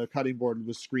was on the cutting board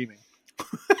was screaming.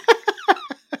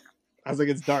 I was like,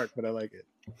 it's dark, but I like it.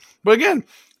 But again,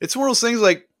 it's one of those things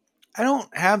like, I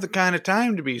don't have the kind of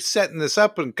time to be setting this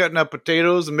up and cutting up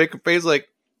potatoes and making face like,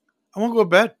 I want to go to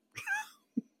bed.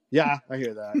 Yeah, I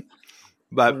hear that.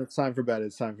 But when it's time for bed,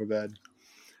 it's time for bed.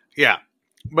 yeah.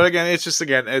 But again,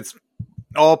 it's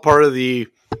all part of the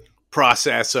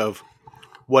process of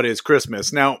what is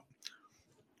Christmas. Now,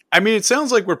 I mean, it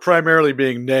sounds like we're primarily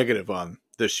being negative on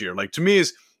this year. Like, to me,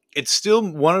 it's still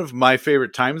one of my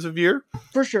favorite times of year.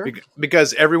 For sure.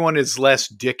 Because everyone is less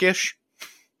dickish.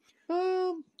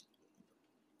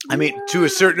 I mean, to a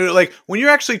certain, like, when you're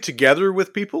actually together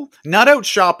with people, not out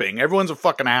shopping. Everyone's a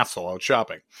fucking asshole out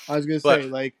shopping. I was going to say,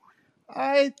 like,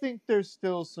 I think there's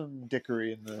still some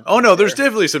dickery in the... Oh, no, there's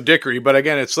definitely some dickery. But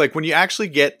again, it's like when you actually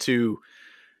get to,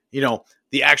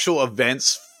 the actual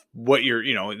events, what you're,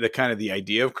 the kind of the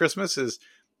idea of Christmas is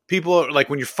people are like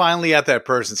when you're finally at that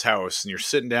person's house and you're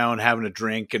sitting down having a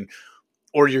drink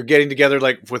or you're getting together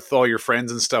like with all your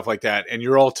friends and stuff like that, and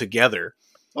you're all together.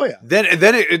 Oh yeah. Then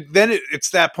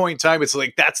it's that point in time. It's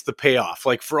like, that's the payoff.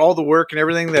 Like for all the work and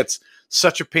everything, that's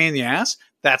such a pain in the ass.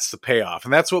 That's the payoff.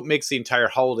 And that's what makes the entire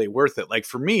holiday worth it. Like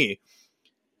for me,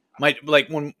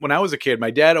 when I was a kid,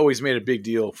 my dad always made a big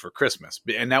deal for Christmas.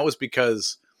 And that was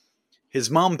because his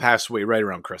mom passed away right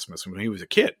around Christmas when he was a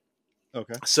kid.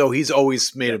 Okay. So he's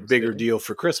always made a bigger deal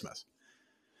for Christmas.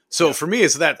 So for me,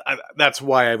 that's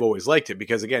why I've always liked it,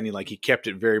 because again, he kept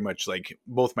it very much like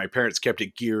both my parents kept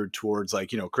it geared towards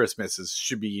like, Christmas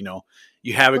should be,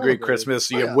 you have a great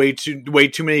Christmas. You have way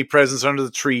too many presents under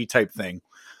the tree type thing.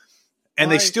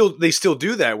 And they still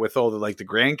do that with all the like the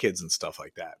grandkids and stuff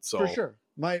like that. So for sure.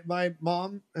 My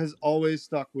mom has always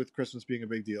stuck with Christmas being a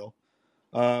big deal.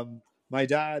 My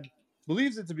dad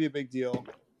believes it to be a big deal.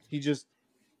 He just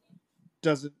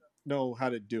doesn't know how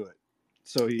to do it.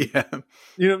 So he,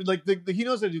 like he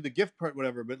knows how to do the gift part,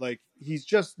 whatever, but like he's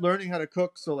just learning how to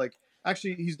cook. So like,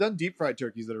 actually he's done deep fried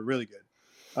turkeys that are really good.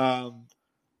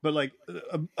 But like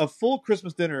a full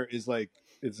Christmas dinner is like,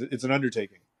 it's an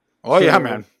undertaking. Oh yeah,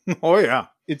 man. Oh yeah.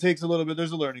 It takes a little bit.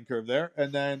 There's a learning curve there.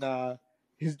 And then,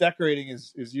 his decorating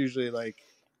is usually like,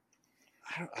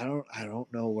 I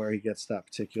don't know where he gets that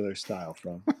particular style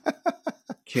from.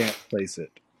 Can't place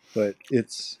it, but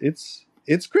it's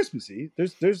Christmassy.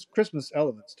 There's Christmas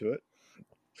elements to it.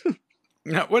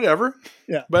 Yeah, whatever.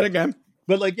 Yeah. But again.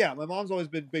 But like, yeah, my mom's always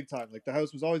been big time. Like the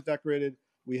house was always decorated.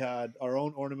 We had our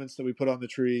own ornaments that we put on the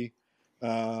tree.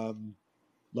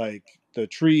 Like the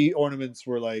tree ornaments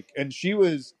were like, and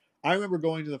I remember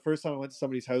going to the first time I went to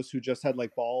somebody's house who just had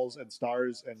like balls and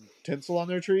stars and tinsel on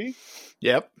their tree.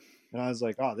 Yep. And I was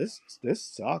like, oh, this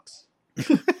sucks.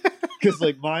 Because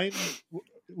like mine,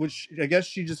 which I guess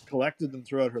she just collected them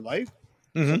throughout her life.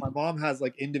 Mm-hmm. So my mom has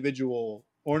like individual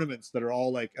ornaments that are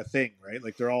all like a thing, right?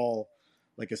 Like they're all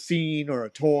like a scene or a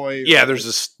toy. Yeah, there's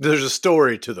a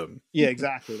story to them. Yeah,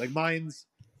 exactly. Like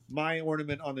my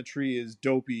ornament on the tree is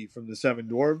Dopey from the Seven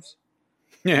Dwarves.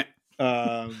 Yeah.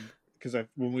 Because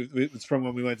it's from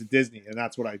when we went to Disney, and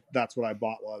that's what I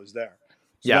bought while I was there.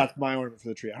 So that's my ornament for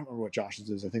the tree. I don't remember what Josh's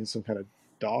is. I think it's some kind of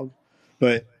dog.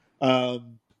 But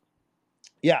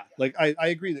yeah, like I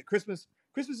agree that Christmas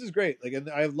is great. Like, and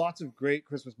I have lots of great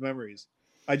Christmas memories.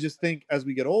 I just think as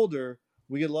we get older,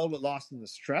 we get a little bit lost in the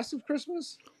stress of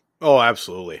Christmas. Oh,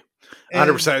 absolutely.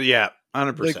 100%. Yeah.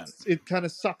 100%. Like, it kind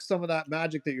of sucks some of that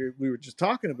magic that we were just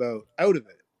talking about out of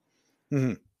it.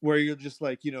 Mm-hmm. Where you're just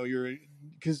like,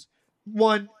 because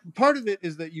one part of it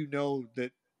is that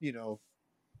that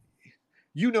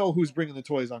who's bringing the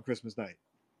toys on Christmas night.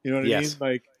 You know what I mean?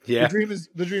 Like, the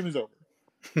dream is over.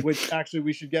 Which actually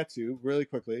we should get to really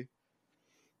quickly.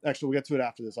 Actually, we'll get to it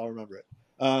after this. I'll remember it.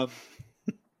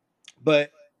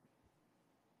 But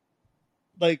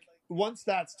like, once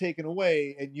that's taken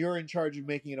away and you're in charge of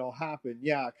making it all happen,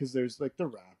 yeah, because there's like the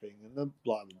wrapping and the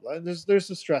blah blah blah, and there's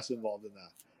the stress involved in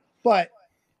that. But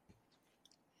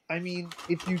I mean,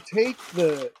 if you take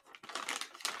the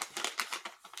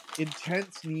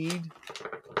intense need,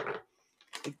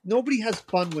 like, nobody has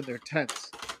fun when they're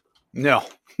tense. No.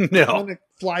 Fun that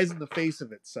flies in the face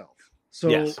of itself.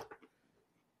 So,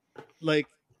 like,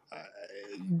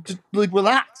 just like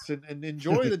relax and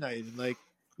enjoy the night, and like,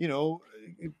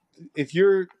 if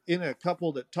you're in a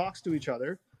couple that talks to each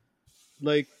other,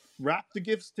 like, wrap the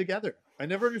gifts together. I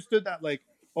never understood that. Like,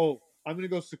 oh, I'm going to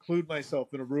go seclude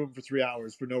myself in a room for 3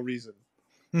 hours for no reason.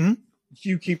 Mm-hmm.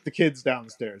 You keep the kids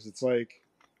downstairs. It's like,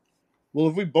 well,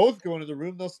 if we both go into the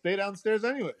room, they'll stay downstairs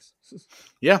anyways.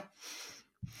 Yeah.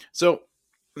 So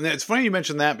it's funny you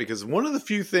mentioned that, because one of the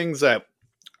few things that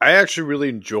I actually really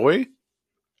enjoy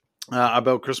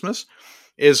about Christmas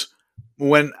is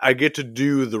when I get to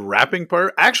do the wrapping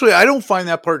part. Actually, I don't find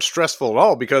that part stressful at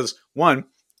all because, one,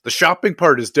 the shopping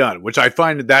part is done, which I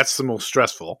find that's the most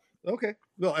stressful. Okay.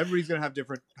 Well, everybody's going to have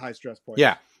different high stress points.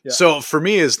 Yeah. So for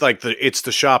me, it's like it's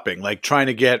the shopping, like trying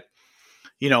to get,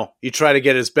 you try to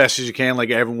get as best as you can, like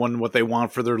everyone what they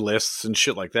want for their lists and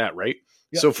shit like that, right?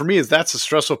 Yeah. So for me, that's the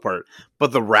stressful part.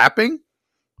 But the wrapping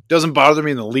doesn't bother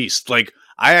me in the least. Like,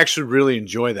 I actually really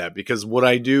enjoy that because what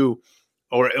I do,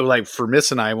 or like for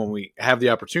Miss and I, when we have the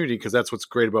opportunity, because that's what's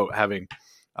great about having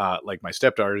like my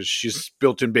stepdaughter, is she's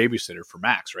built-in babysitter for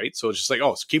Max, right? So it's just like,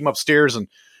 let's keep him upstairs and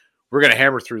we're going to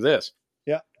hammer through this.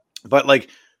 Yeah. But like,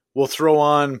 we'll throw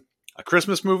on a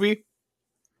Christmas movie,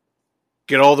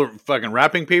 get all the fucking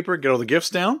wrapping paper, get all the gifts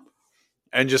down,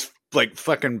 and just like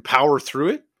fucking power through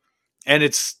it. And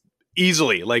it's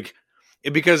easily like,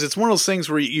 because it's one of those things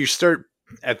where you start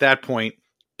at that point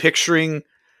picturing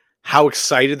how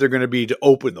excited they're going to be to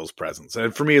open those presents.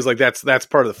 And for me, it's like, that's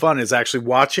part of the fun, is actually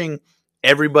watching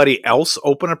everybody else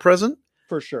open a present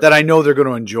for sure that I know they're going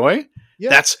to enjoy.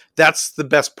 Yeah. That's the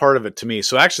best part of it to me.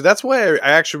 So actually, that's why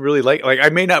I actually really like, I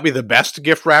may not be the best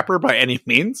gift wrapper by any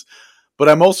means, but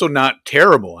I'm also not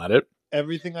terrible at it.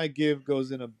 Everything I give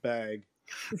goes in a bag.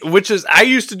 Which is, I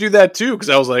used to do that too, because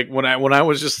I was like, when I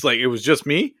was just like, it was just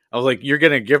me, I was like, you're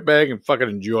getting a gift bag and fucking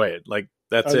enjoy it. Like,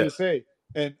 that's it. I was gonna say,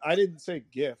 and I didn't say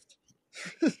gift.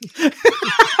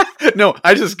 No,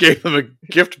 I just gave them a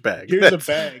gift bag. Here's a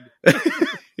bag.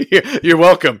 You're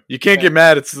welcome. You can't get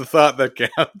mad. It's the thought that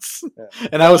counts. Yeah.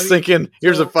 And I was thinking,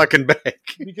 here's a fucking bag.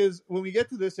 Because when we get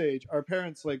to this age, our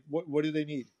parents, like, what do they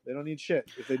need? They don't need shit.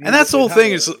 If they need and that's the whole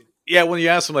thing is, when you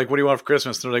ask them, like, what do you want for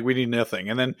Christmas? They're like, we need nothing.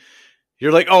 And then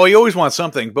you're like, oh, you always want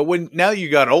something. But when now you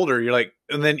got older, you're like,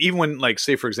 and then even when, like,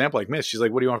 say, for example, like Miss, she's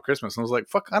like, what do you want for Christmas? And I was like,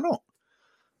 fuck, I don't.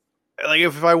 Like,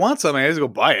 if I want something, I just go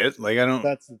buy it. Like, I don't.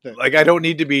 That's the thing. Like, I don't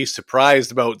need to be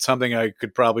surprised about something I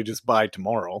could probably just buy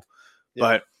tomorrow. Yeah.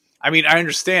 But I mean, I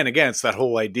understand. Again, it's that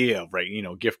whole idea of, right,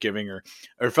 gift giving, or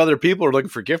if other people are looking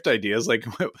for gift ideas, like,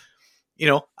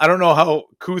 I don't know how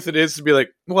couth it is to be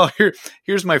like, well,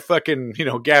 here's my fucking,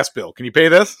 gas bill. Can you pay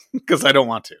this? Because I don't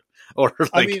want to. Or like,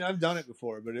 I mean, I've done it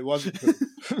before, but it wasn't true.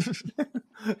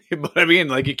 But I mean,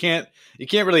 like, you can't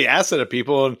really ask that of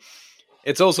people, and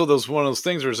it's also one of those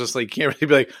things where it's just like, you can't really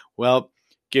be like, well,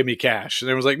 give me cash. And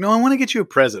everyone's like, no, I want to get you a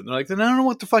present. And they're like, then I don't know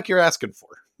what the fuck you're asking for.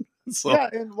 So, yeah,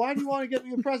 and why do you want to get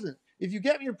me a present? If you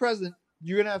get me a present,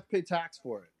 you're going to have to pay tax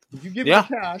for it. If you give me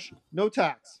cash, no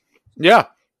tax. Yeah.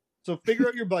 So figure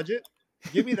out your budget.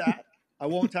 Give me that. I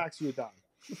won't tax you a dime.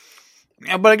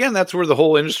 Yeah, but again, that's where the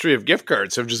whole industry of gift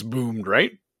cards have just boomed,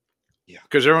 right? Yeah.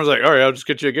 Because everyone's like, all right, I'll just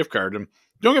get you a gift card. And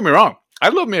don't get me wrong,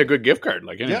 I'd love me a good gift card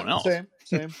like anyone else.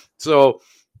 Same. So,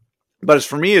 but as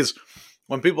for me is,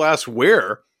 when people ask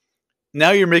where,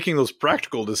 now you're making those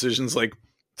practical decisions. Like,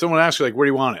 someone asks you, like, where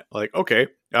do you want it? Like, okay,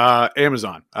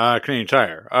 Amazon, Canadian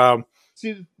Tire,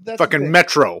 see, that's fucking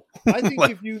Metro. I think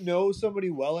if you know somebody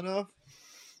well enough,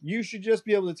 you should just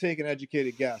be able to take an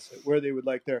educated guess at where they would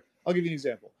like their. I'll give you an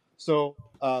example. So,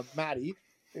 Matty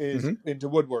is into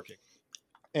woodworking,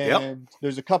 and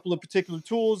there's a couple of particular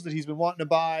tools that he's been wanting to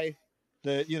buy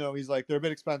that, he's like, they're a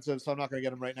bit expensive, so I'm not going to get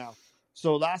them right now.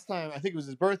 So last time, I think it was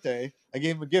his birthday, I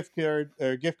gave him a gift card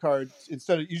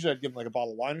instead of, usually I'd give him like a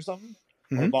bottle of wine or something,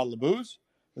 or a bottle of booze.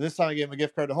 And this time I gave him a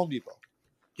gift card to Home Depot.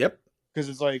 Yep. Because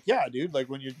it's like, yeah, dude, like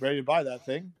when you're ready to buy that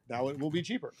thing, now it will be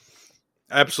cheaper.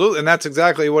 Absolutely. And that's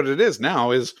exactly what it is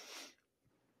now, is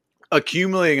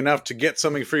accumulating enough to get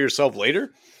something for yourself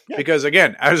later. Yeah. Because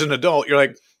again, as an adult, you're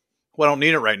like, well, I don't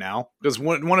need it right now. Because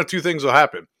one of two things will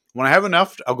happen. When I have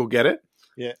enough, I'll go get it.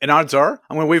 Yeah. And odds are,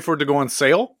 I'm going to wait for it to go on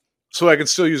sale so I can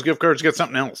still use gift cards to get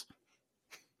something else.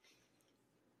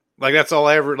 Like, that's all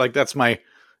I ever, like, that's my,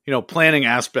 planning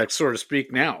aspect, so to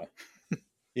speak, now.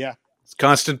 Yeah. It's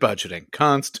constant budgeting.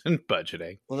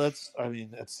 Well, that's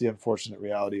the unfortunate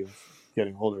reality of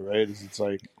getting older, right? Is it's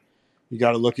like, you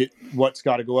got to look at what's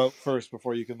got to go out first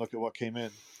before you can look at what came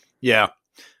in. Yeah.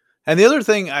 And the other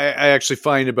thing I actually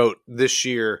find about this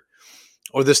year,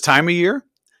 or this time of year,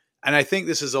 and I think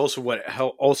this is also what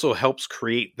also helps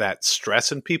create that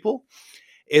stress in people,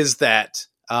 is that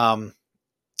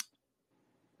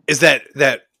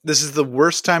this is the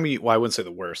worst time of year. Well, I wouldn't say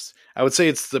the worst. I would say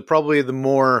it's probably the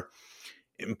more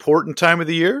important time of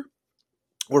the year,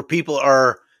 where people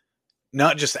are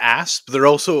not just asked, but they're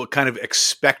also kind of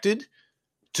expected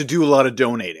to do a lot of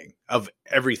donating of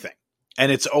everything.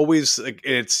 And it's always,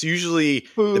 it's usually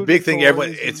food, the big thing.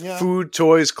 Everyone, it's food,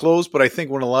 toys, clothes. But I think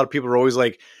when a lot of people are always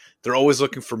like, they're always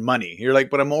looking for money. You're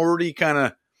like, but I'm already kind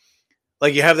of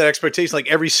like you have that expectation. Like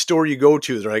every store you go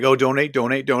to, they're like, "Oh, donate,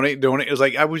 donate, donate, donate." It was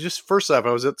like I was just first off,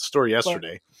 I was at the store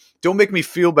yesterday. Don't make me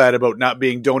feel bad about not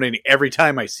being donating every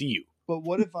time I see you. But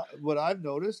what I've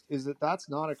noticed is that that's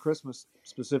not a Christmas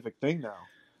specific thing now.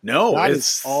 No, That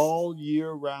it's is all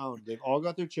year round. They've all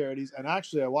got their charities. And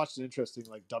actually, I watched an interesting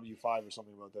like W5 or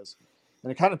something about this,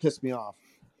 and it kind of pissed me off.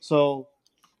 So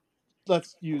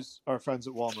let's use our friends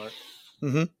at Walmart.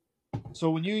 Mm-hmm. So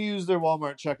when you use their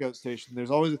Walmart checkout station,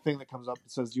 there's always a thing that comes up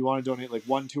that says, "Do you want to donate like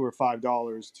 $1, $2, or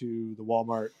 $5 to the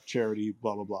Walmart charity?"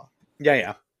 Blah blah blah.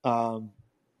 Yeah.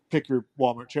 Pick your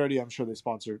Walmart charity. I'm sure they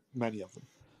sponsor many of them.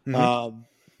 Mm-hmm.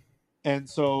 And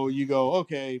so you go,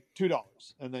 okay, $2,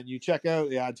 and then you check out.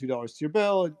 They add $2 to your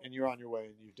bill, and you're on your way,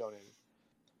 and you've donated.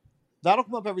 That'll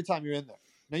come up every time you're in there.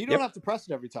 Now you don't have to press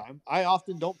it every time. I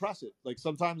often don't press it. Like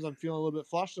sometimes I'm feeling a little bit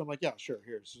flushed. I'm like, yeah, sure,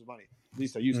 here's some money. At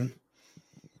least I used to.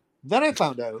 Then I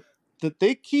found out that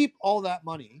they keep all that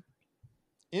money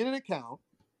in an account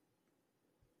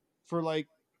for like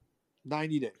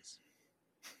 90 days.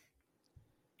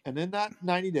 And in that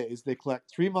 90 days, they collect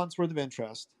 3 months worth of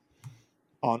interest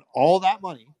on all that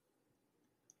money,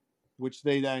 which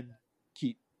they then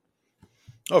keep.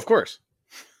 Oh, of course.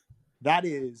 That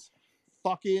is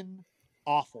fucking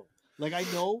awful. Like I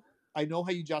know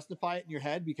how you justify it in your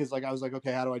head because like I was like,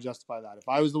 okay, how do I justify that? If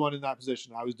I was the one in that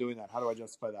position, I was doing that. How do I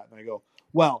justify that? And I go,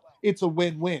 well, it's a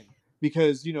win-win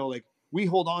because like we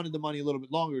hold on to the money a little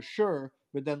bit longer, sure,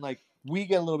 but then like we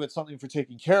get a little bit something for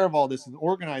taking care of all this and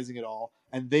organizing it all,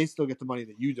 and they still get the money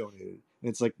that you donated. And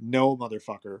it's like, no,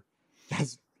 motherfucker,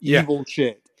 that's evil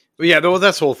shit. Yeah, well,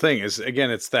 that's the whole thing is,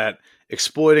 again, it's that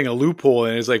exploiting a loophole,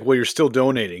 and it's like, well, you're still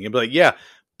donating. And be like, yeah,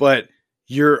 but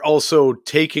you're also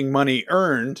taking money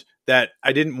earned that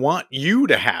I didn't want you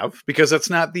to have because that's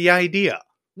not the idea.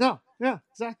 No, yeah,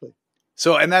 exactly.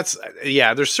 So, and that's,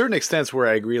 there's certain extents where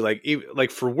I agree.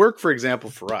 Like for work, for example,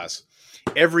 for us,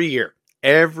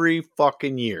 every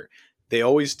fucking year, they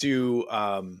always do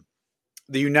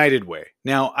the United Way.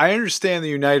 Now, I understand the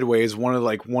United Way is one of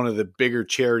the bigger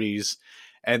charities,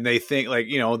 and they think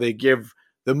they give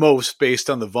the most based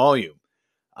on the volume.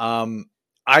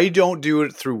 I don't do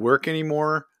it through work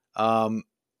anymore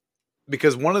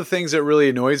because one of the things that really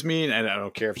annoys me, and I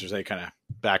don't care if there's any kind of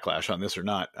backlash on this or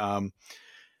not,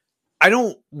 I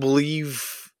don't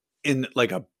believe in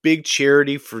like a big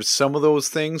charity for some of those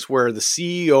things where the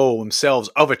CEO themselves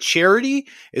of a charity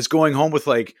is going home with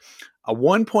like a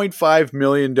 $1.5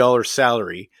 million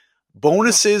salary,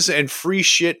 bonuses and free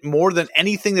shit more than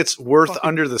anything that's worth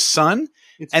under the sun.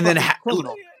 And then,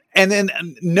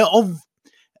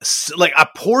 like a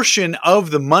portion of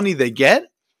the money they get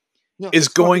is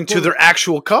going to their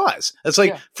actual cause. It's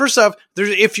like, first off,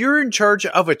 if you're in charge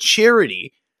of a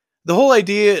charity, the whole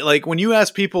idea, like when you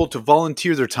ask people to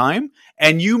volunteer their time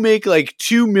and you make like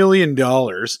 $2 million,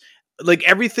 like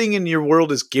everything in your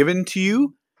world is given to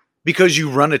you because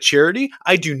you run a charity.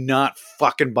 I do not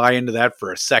fucking buy into that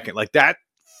for a second. Like that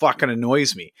fucking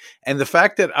annoys me. And the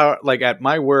fact that like at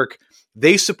my work,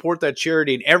 they support that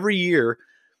charity, and every year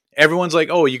everyone's like,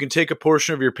 oh, you can take a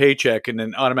portion of your paycheck and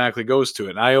then automatically goes to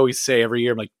it. And I always say every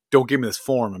year, I'm like, don't give me this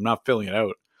form. I'm not filling it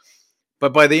out.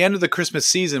 But by the end of the Christmas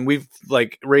season, we've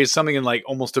like raised something in like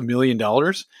almost $1 million.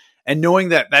 And knowing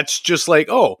that that's just like,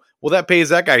 oh, well, that pays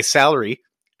that guy's salary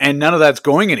and none of that's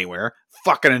going anywhere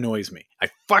fucking annoys me. I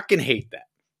fucking hate that.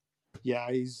 Yeah,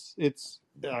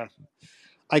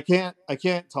 I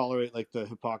can't tolerate like the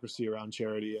hypocrisy around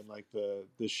charity and like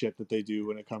the shit that they do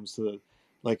when it comes to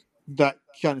like that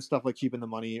kind of stuff, like keeping the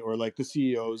money or like the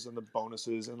CEOs and the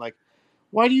bonuses and like,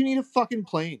 why do you need a fucking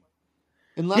plane?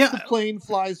 Unless the plane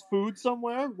flies food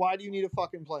somewhere, why do you need a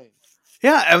fucking plane?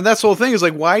 Yeah, and that's the whole thing is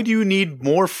like, why do you need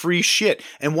more free shit?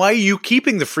 And why are you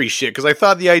keeping the free shit? Because I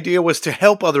thought the idea was to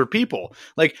help other people.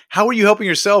 Like, how are you helping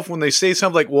yourself when they say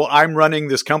something like, well, I'm running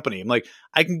this company? I'm like,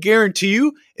 I can guarantee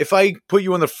you, if I put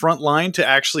you on the front line to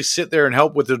actually sit there and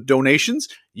help with the donations,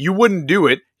 you wouldn't do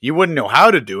it. You wouldn't know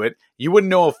how to do it. You wouldn't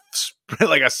know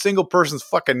like a single person's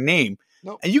fucking name.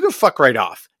 Nope. And you can fuck right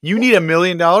off. You need $1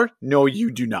 million? No,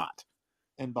 you do not.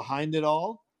 And behind it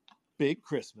all, Big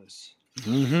Christmas.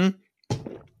 Mm-hmm.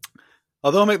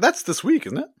 Although that's this week,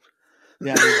 isn't it?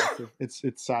 Yeah, it's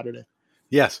Saturday.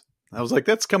 Yes. I was like,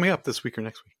 that's coming up this week or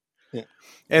next week. Yeah.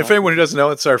 And for anyone who doesn't know,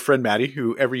 it's our friend Maddie,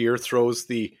 who every year throws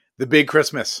the big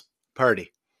Christmas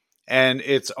party. And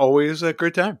it's always a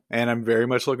great time. And I'm very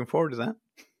much looking forward to that.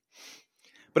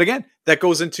 But again, that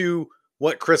goes into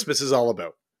what Christmas is all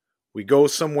about. We go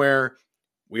somewhere,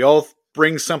 we all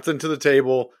bring something to the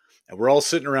table, and we're all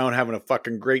sitting around having a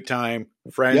fucking great time,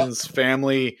 friends,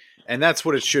 family, and that's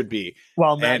what it should be.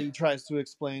 While Maddie tries to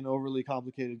explain overly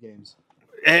complicated games.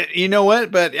 You know what?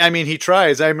 But I mean, he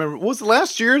tries. I remember, what was it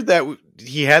last year that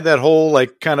he had that whole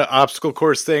like kind of obstacle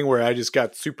course thing where I just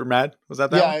got super mad? Was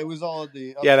that Yeah, one? it was all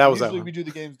the. Yeah, that was that usually one. we do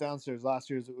the games downstairs. Last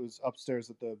year's it was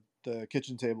upstairs at the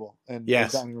kitchen table and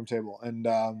Yes. the dining room table, and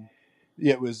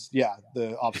yeah, it was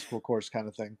the obstacle course kind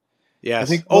of thing. Yes. I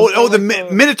think. The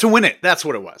minute to win it. That's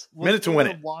what it was. Minute to win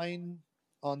it. Wine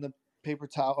on the paper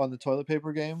towel on the toilet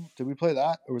paper game. Did we play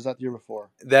that, or was that the year before?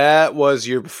 That was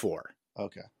year before.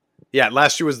 Okay. Yeah,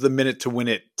 last year was the minute to win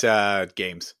it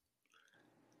games.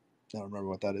 I don't remember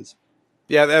what that is.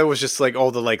 Yeah, that was just like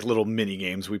all the like little mini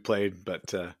games we played, but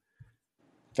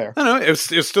fair. I don't know. It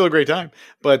was still a great time.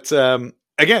 But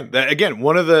again,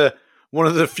 one of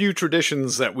the few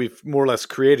traditions that we've more or less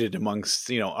created amongst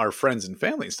our friends and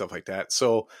family and stuff like that.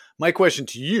 So my question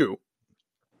to you,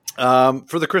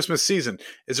 for the Christmas season,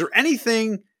 is there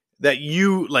anything that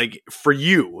you like for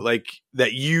you, like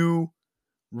that you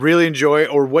really enjoy,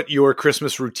 or what your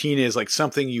Christmas routine is, like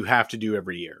something you have to do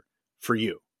every year for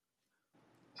you?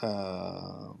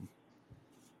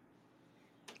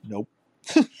 Nope.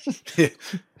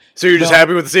 So you're just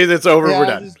happy with the season? It's over. Yeah, we're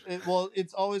done.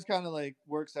 It's always kind of like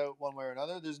works out one way or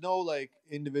another. There's no like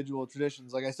individual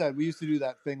traditions. Like I said, we used to do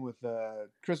that thing with the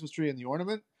Christmas tree and the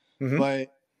ornament, but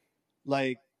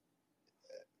like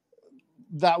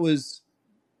that was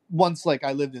once like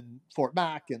I lived in Fort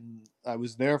Mac and I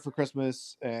was there for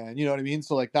Christmas, and you know what I mean.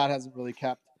 So like that hasn't really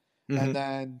kept. And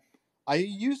then I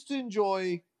used to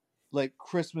enjoy like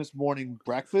Christmas morning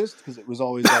breakfast because it was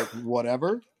always like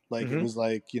whatever. Like it was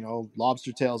like,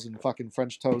 lobster tails and fucking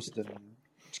French toast and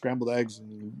scrambled eggs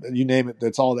and you name it,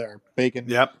 it's all there. Bacon.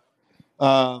 Yep.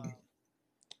 But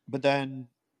then,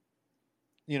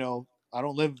 I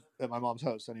don't live at my mom's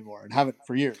house anymore and haven't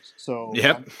for years. So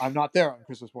I'm not there on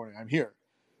Christmas morning. I'm here.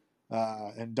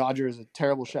 And Dodger is a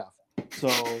terrible chef. So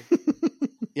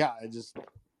yeah, I just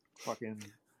fucking.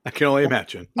 I can only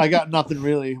imagine. I got nothing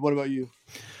really. What about you?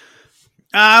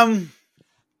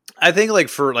 I think like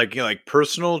for like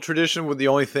personal tradition, with the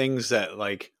only things that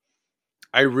like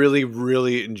I really,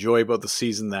 really enjoy about the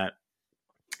season, that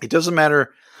it doesn't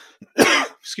matter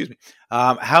excuse me,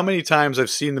 how many times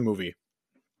I've seen the movie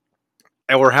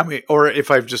or if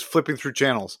I've just flipping through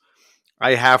channels,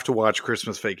 I have to watch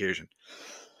Christmas Vacation.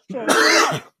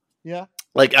 Yeah.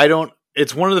 Like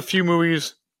it's one of the few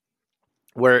movies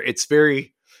where it's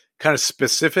very kind of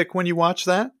specific when you watch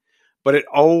that. But it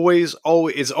always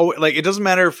like, it doesn't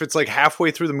matter if it's like halfway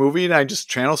through the movie and I just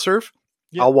channel surf.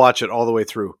 Yeah. I'll watch it all the way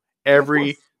through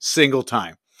every single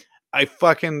time. I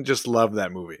fucking just love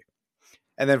that movie.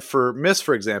 And then for Miss,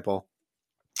 for example,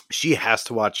 she has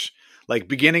to watch like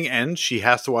beginning end. She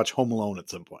has to watch Home Alone at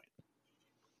some point.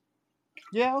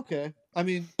 Yeah. Okay. I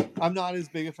mean, I'm not as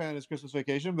big a fan as Christmas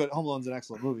Vacation, but Home Alone's an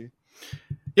excellent movie.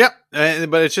 Yep.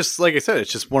 But it's just, like I said,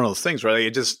 it's just one of those things, right?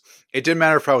 Like it didn't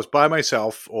matter if I was by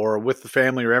myself or with the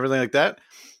family or everything like that.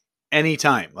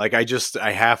 Anytime. Like I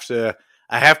have to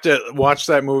watch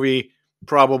that movie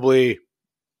probably,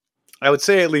 I would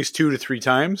say at least 2 to 3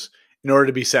 times in order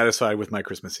to be satisfied with my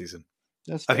Christmas season.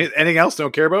 That's I think anything else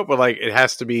don't care about, but like it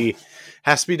has to be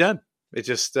done. It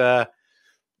just,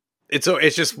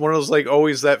 it's just one of those, like,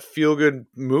 always that feel good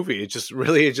movie. It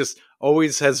just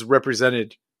always has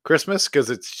represented Christmas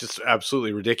because it's just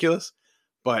absolutely ridiculous.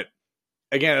 But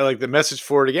again, like the message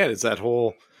for it again is that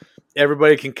whole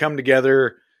everybody can come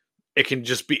together. It can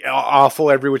just be awful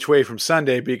every which way from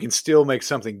Sunday, but you can still make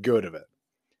something good of it.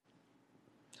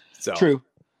 So true.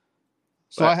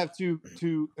 So I have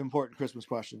two important Christmas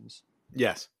questions.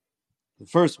 Yes. The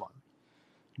first one: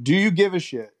 do you give a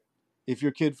shit if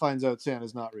your kid finds out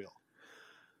Santa's not real?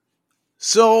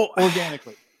 So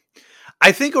organically.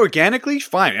 I think organically,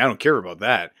 fine. I don't care about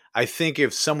that. I think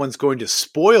if someone's going to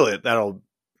spoil it, that'll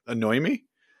annoy me.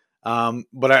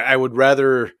 But I would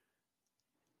rather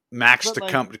Max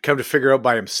come to figure out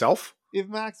by himself. If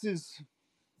Max is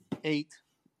 8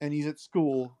 and he's at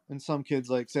school and some kid's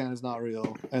like, Santa's not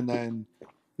real, and then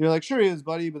you're like, sure he is,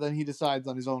 buddy, but then he decides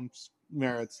on his own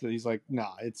merits that he's like,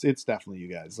 nah, it's definitely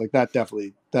you guys. Like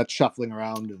that's shuffling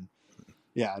around and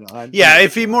yeah, no,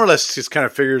 if he more or less just kind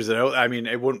of figures it out, I mean,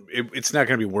 it's not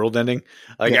going to be world ending.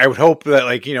 Like I would hope that,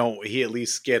 like, he at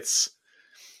least gets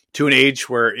to an age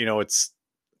where, it's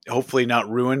hopefully not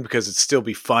ruined because it'd still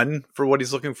be fun for what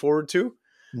he's looking forward to.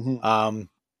 Mm-hmm.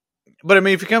 But I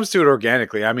mean, if he comes to it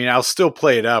organically, I mean, I'll still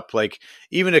play it up. Like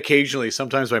even occasionally,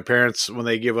 sometimes my parents, when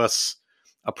they give us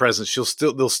a present,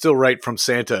 they'll still write from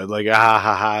Santa, like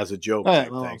as a joke. Oh, yeah,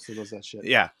 my mom still does that shit.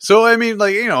 Yeah. So I mean,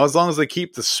 like, as long as they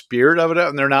keep the spirit of it out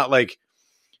and they're not like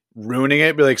ruining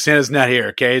it, be like, Santa's not here,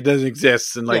 okay? It doesn't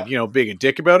exist, and like, being a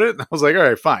dick about it. And I was like, all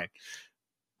right, fine.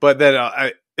 But then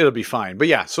it'll be fine. But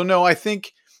yeah, so no, I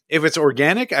think if it's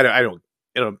organic, I don't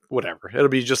it'll whatever. It'll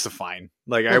be just a fine.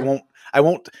 Like I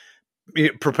won't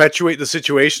perpetuate the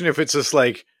situation if it's just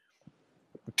like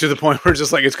to the point where it's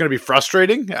just like it's going to be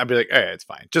frustrating. I'd be like, hey, it's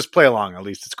fine. Just play along. At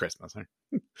least it's Christmas.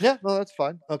 Yeah, no, that's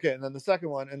fine. Okay, and then the second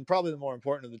one, and probably the more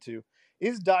important of the two,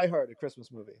 is Die Hard a Christmas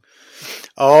movie?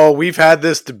 Oh, we've had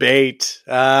this debate.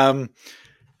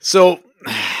 So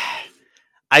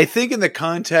I think in the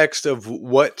context of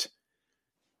what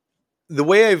the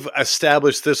way I've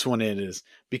established this one in is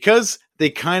because they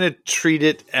kind of treat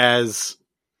it as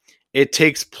it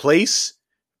takes place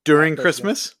during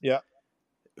Christmas. Yeah.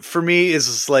 For me,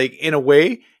 is like in a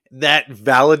way that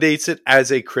validates it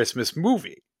as a Christmas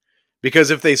movie. Because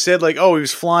if they said like, oh, he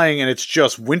was flying and it's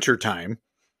just wintertime,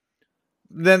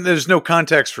 then there's no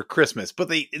context for Christmas. But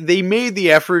they made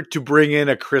the effort to bring in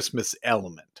a Christmas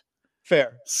element.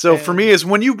 Fair. So for me, is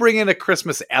when you bring in a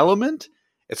Christmas element,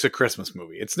 it's a Christmas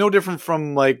movie. It's no different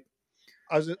from like.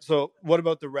 So what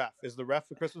about The Ref? Is The Ref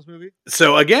a Christmas movie?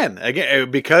 So again,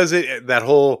 because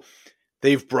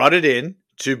they've brought it in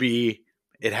to be.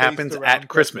 It happens at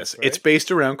Christmas. Right? It's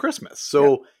based around Christmas.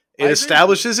 So it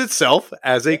establishes itself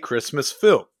as a Christmas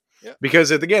film. Yeah. Because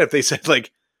again, if they said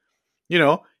like,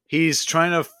 he's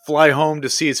trying to fly home to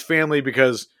see his family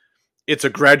because it's a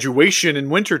graduation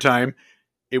in wintertime,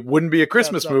 it wouldn't be a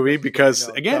Christmas movie because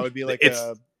again, that would be like it's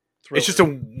just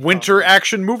a winter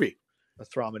action movie. A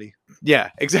dramedy.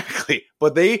 Yeah, exactly.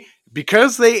 But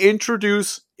because they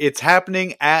introduce it's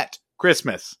happening at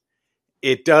Christmas,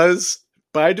 it does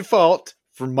by default,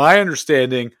 from my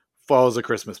understanding, follows a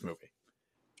Christmas movie.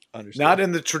 Not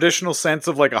in the traditional sense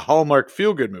of like a Hallmark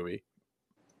feel-good movie,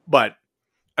 but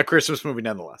a Christmas movie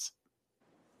nonetheless.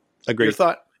 Agreed. Your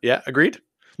thought? Yeah, agreed?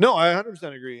 No, I 100%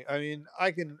 agree. I mean,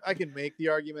 I can make the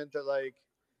argument that like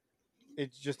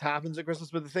it just happens at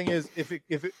Christmas, but the thing is, if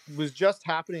it was just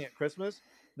happening at Christmas,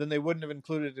 then they wouldn't have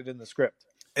included it in the script.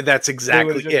 That's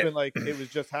exactly it. Would have just been like it was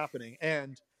just happening,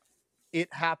 and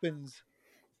it happens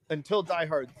until Die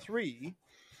Hard 3.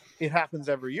 It happens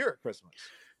every year at Christmas.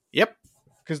 Yep.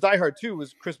 Because Die Hard 2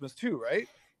 was Christmas 2, right?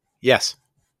 Yes.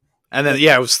 And then,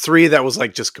 it was 3 that was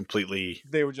like just completely...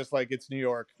 They were just like, it's New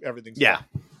York, everything's fine.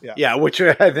 Yeah, which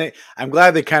I think... I'm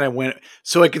glad they kind of went...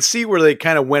 So I can see where they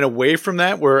kind of went away from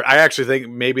that, where I actually think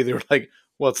maybe they were like,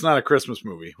 well, it's not a Christmas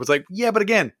movie. It was like, yeah, but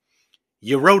again,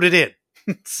 you wrote it in.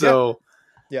 So...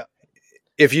 Yeah.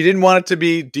 If you didn't want it to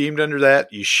be deemed under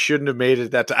that, you shouldn't have made it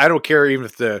that... I don't care even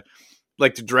if the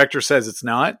director says it's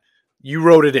not. You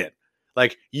wrote it in.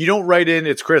 Like, you don't write in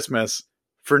it's Christmas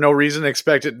for no reason,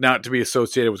 expect it not to be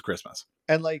associated with Christmas.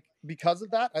 And like, because of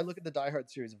that, I look at the Die Hard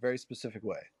series a very specific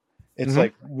way. It's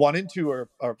like 1 and 2 are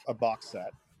a box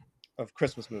set of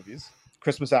Christmas movies,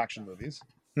 Christmas action movies.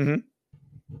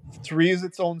 3 is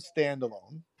its own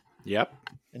standalone. Yep.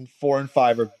 And 4 and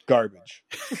 5 are garbage.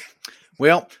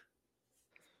 Well,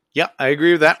 yeah, I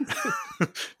agree with that.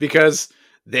 Because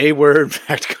they were in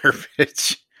fact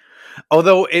garbage.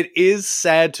 Although it is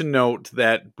sad to note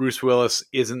that Bruce Willis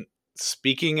isn't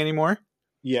speaking anymore.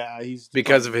 Yeah, he's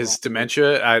because of his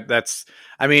dementia.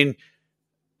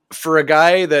 For a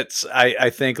guy that's, I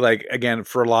think, like, again,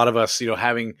 for a lot of us,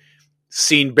 having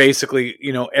seen basically,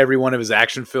 every one of his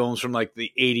action films from like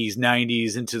the 80s,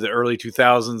 90s into the early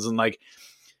 2000s, and like,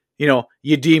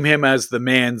 you deem him as the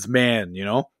man's man,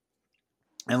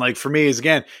 And like for me,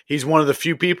 he's one of the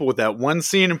few people with that one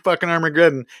scene in fucking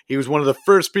Armageddon. He was one of the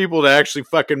first people to actually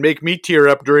fucking make me tear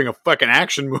up during a fucking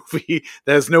action movie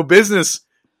that has no business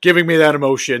giving me that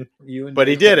emotion. But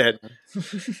he did it.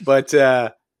 But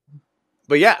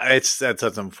yeah,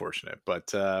 that's unfortunate. But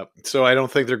so I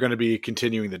don't think they're going to be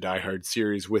continuing the Die Hard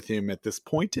series with him at this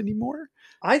point anymore.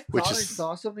 I thought I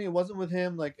saw something. It wasn't with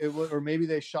him, like it was, or maybe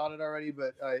they shot it already.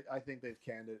 But I think they've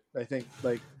canned it. I think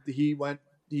like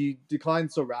he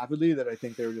declined so rapidly that I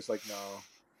think they were just like, no.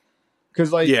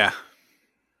 Because like, yeah,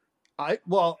 I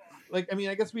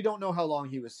guess we don't know how long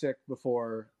he was sick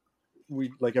before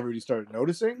everybody started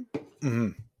noticing. Mm-hmm.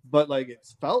 But like, it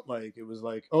felt like it was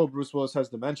like, oh, Bruce Willis has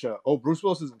dementia. Oh, Bruce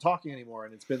Willis isn't talking anymore.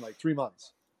 And it's been like 3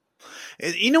 months.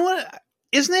 You know what?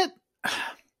 Isn't it?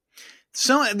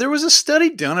 So there was a study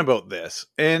done about this,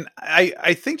 and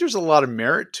I think there's a lot of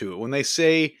merit to it when they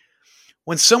say,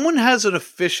 when someone has an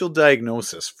official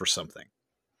diagnosis for something,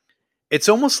 it's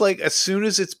almost like as soon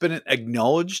as it's been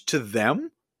acknowledged to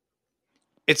them,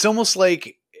 it's almost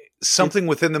like something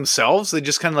within themselves, they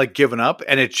just kind of like given up,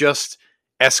 and it just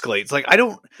escalates. Like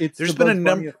there's been a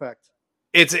number effect.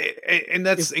 And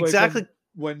that's exactly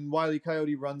when Wile E.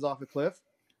 Coyote runs off a cliff,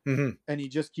 and he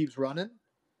just keeps running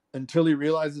until he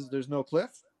realizes there's no cliff,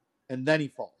 and then he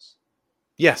falls.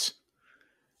 Yes.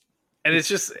 And it's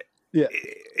just, Yeah.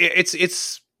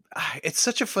 It's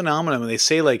such a phenomenon when they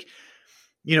say like,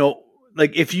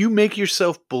 like if you make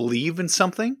yourself believe in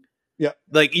something, Yeah.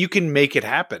 like you can make it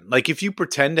happen. Like if you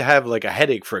pretend to have like a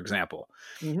headache, for example,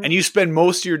 Mhm. and you spend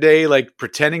most of your day like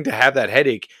pretending to have that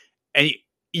headache, and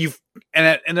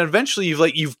and eventually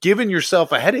you've given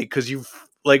yourself a headache because you've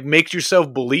like make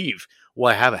yourself believe,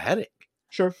 well, I have a headache.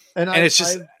 Sure. And And it's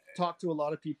just I've talked to a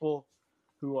lot of people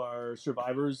who are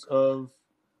survivors of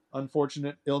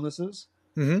unfortunate illnesses,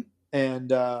 Mhm.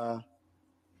 and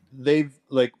they've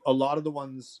like a lot of the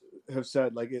ones have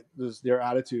said like it was their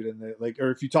attitude, and they like,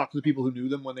 or if you talk to the people who knew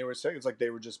them when they were sick, it's like they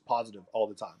were just positive all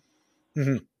the time.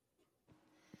 Mhm.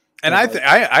 And And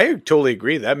I totally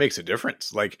agree. That makes a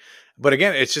difference. Like, but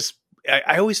again, it's just,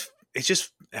 I always, it's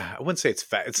just, I wouldn't say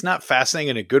it's not fascinating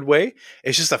in a good way.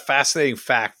 It's just a fascinating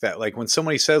fact that like when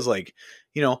somebody says like,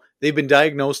 they've been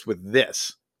diagnosed with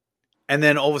this, and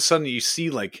then all of a sudden you see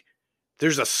like,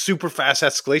 there's a super fast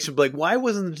escalation. But like, why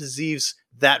wasn't the disease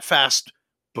that fast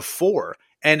before?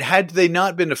 And had they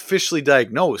not been officially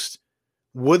diagnosed,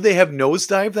 would they have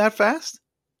nosedived that fast?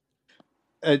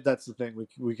 And that's the thing,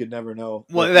 we could never know.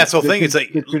 Well, Like, that's the whole thing. It's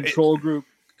like the control group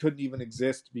couldn't even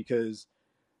exist because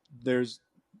there's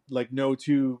like no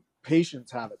two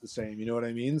patients have it the same. You know what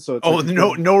I mean? So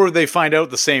it's nor would they find out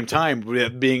at the same time,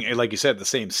 being like you said, the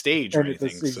same stage or and at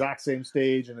anything. the exact same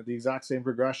stage and at the exact same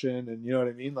progression, and you know what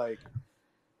I mean? Like,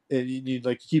 you need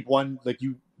like keep one like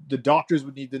the doctors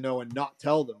would need to know and not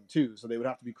tell them too, so they would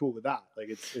have to be cool with that. Like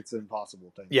it's an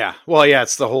impossible thing. Yeah, well, yeah,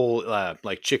 it's the whole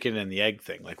like chicken and the egg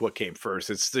thing. Like, what came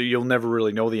first? You'll never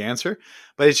really know the answer,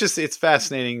 but it's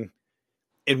fascinating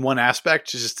in one aspect,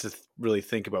 just to really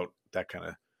think about that kind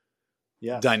of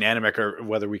dynamic, or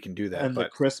whether we can do that. And the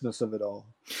Christmas of it all.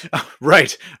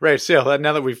 Right. So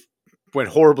now that we've went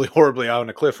horribly out on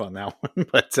a cliff on that one,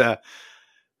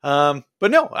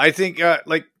 but no, I think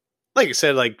like I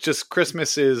said, like just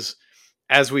Christmas is,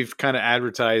 as we've kind of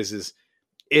advertised, is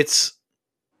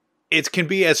it can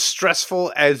be as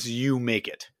stressful as you make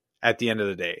it at the end of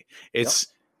the day. It's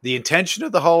the intention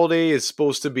of the holiday is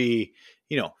supposed to be,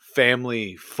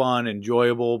 family, fun,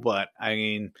 enjoyable. But I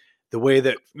mean, the way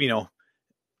that,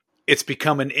 it's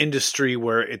become an industry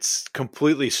where it's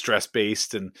completely stress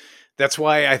based. And that's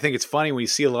why I think it's funny when you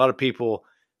see a lot of people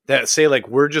that say like,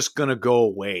 we're just going to go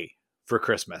away for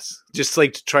Christmas. Just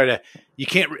like to try to, you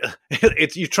can't,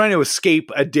 you're trying to escape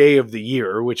a day of the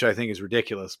year, which I think is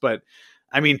ridiculous. But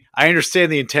I mean, I understand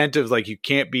the intent of like, you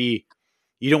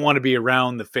don't want to be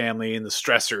around the family and the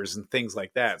stressors and things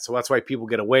like that. So that's why people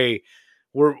get away.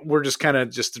 We're just kind of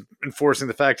just enforcing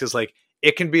the fact is like,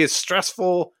 it can be as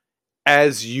stressful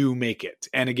as you make it.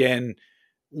 And again,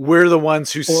 we're the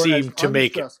ones who seem to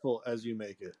make it stressful as you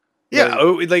make it. Yeah.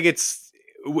 Like it's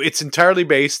entirely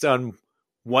based on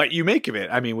what you make of it.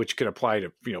 I mean, which could apply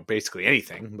to, basically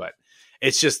anything, but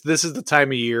it's just, this is the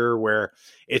time of year where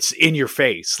it's in your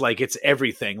face. Like it's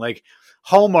everything. Like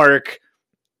Hallmark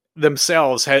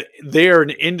themselves they're an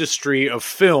industry of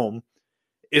film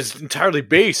is entirely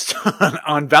based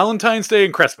on Valentine's Day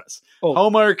and Christmas.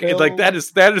 Hallmark, film, like that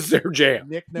is their jam.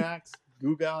 Knickknacks,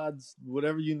 Goo Gods,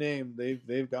 whatever you name,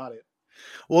 they've got it.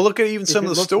 Well, look at even some of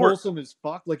the stores. Wholesome as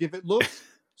fuck. Like if it looks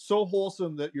so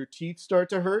wholesome that your teeth start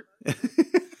to hurt,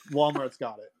 Walmart's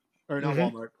got it. Or not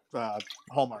Walmart,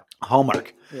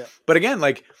 Hallmark. Yeah. But again,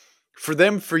 like for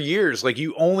them for years, like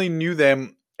you only knew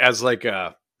them as like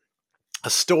a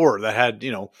store that had,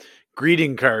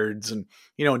 greeting cards and,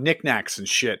 knickknacks and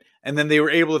shit. And then they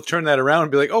were able to turn that around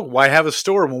and be like, oh, why have a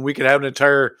store when we could have an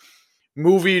entire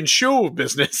movie and show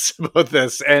business about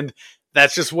this? And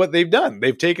that's just what they've done.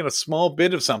 They've taken a small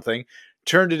bit of something,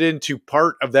 turned it into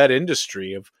part of that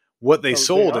industry of what they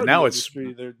sold. And now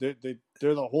they're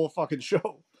the whole fucking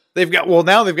show.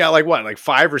 Now they've got like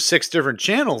 5 or 6 different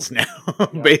channels now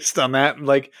based on that.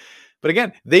 But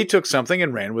again, they took something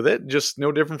and ran with it, just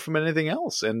no different from anything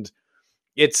else. And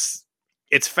it's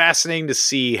fascinating to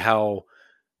see how,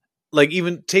 like,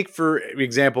 even take for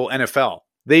example, NFL,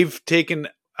 they've taken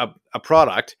a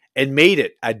product and made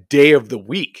it a day of the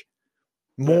week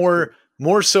more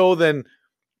so than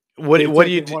what do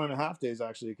you do? 1.5 days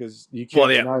actually, because you can't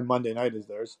deny Monday night is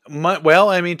theirs. Well,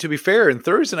 I mean, to be fair, and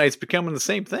Thursday night's becoming the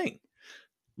same thing.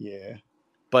 Yeah,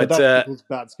 but that's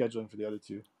bad scheduling for the other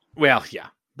two. Well, yeah,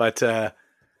 but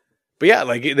yeah,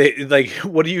 like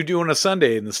what do you do on a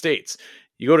Sunday in the States?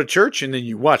 You go to church and then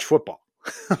you watch football.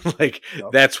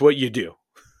 That's what you do.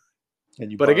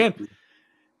 And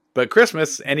but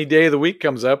Christmas, any day of the week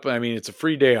comes up. I mean, it's a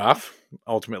free day off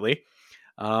ultimately.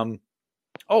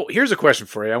 Here's a question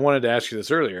for you. I wanted to ask you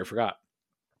this earlier. I forgot.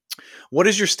 What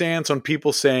is your stance on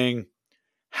people saying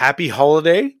happy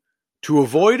holiday to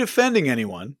avoid offending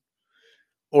anyone,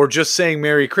 or just saying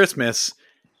Merry Christmas,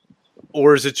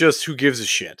 or is it just who gives a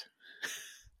shit?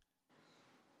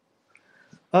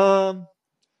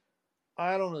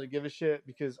 I don't really give a shit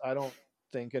because I don't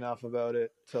think enough about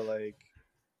it to like.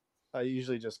 I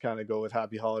usually just kind of go with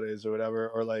Happy Holidays or whatever,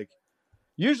 or like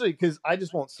usually because I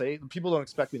just won't say. People don't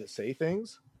expect me to say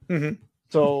things,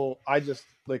 so I just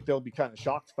like they'll be kind of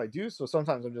shocked if I do. So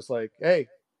sometimes I'm just like, hey,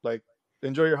 like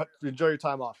enjoy your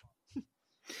time off.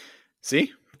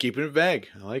 See, keeping it vague.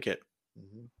 I like it.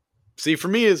 See, for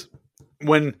me is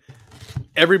when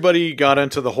everybody got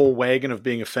into the whole wagon of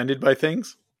being offended by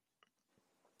things.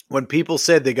 When people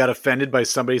said they got offended by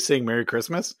somebody saying Merry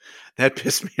Christmas, that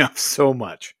pissed me off so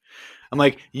much. I'm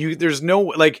like, there's no,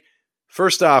 like,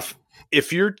 first off,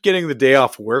 if you're getting the day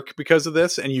off work because of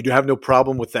this and you do have no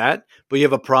problem with that, but you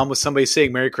have a problem with somebody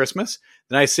saying Merry Christmas,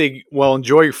 then I say, well,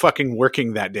 enjoy your fucking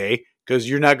working that day because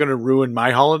you're not going to ruin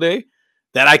my holiday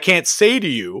that I can't say to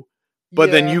you,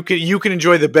 but then you can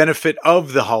enjoy the benefit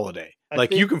of the holiday.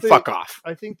 Like, you can fuck off.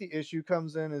 I think the issue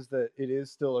comes in is that it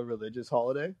is still a religious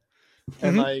holiday.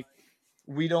 And like,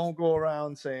 we don't go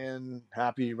around saying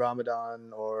Happy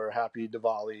Ramadan or Happy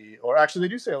Diwali, or actually,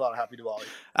 they do say a lot of Happy Diwali.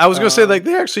 I was going to say, like,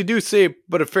 they actually do say,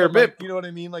 but a fair bit. Like, you know what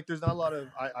I mean? Like, there's not a lot of.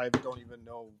 I don't even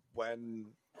know when.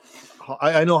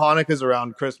 I know Hanukkah's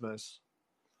around Christmas.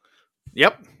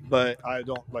 Yep. But I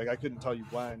don't like. I couldn't tell you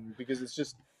when because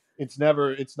it's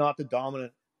not the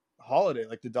dominant holiday.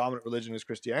 Like the dominant religion is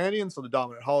Christianity, and so the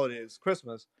dominant holiday is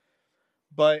Christmas.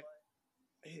 But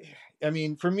I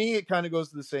mean, for me, it kind of goes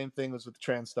to the same thing as with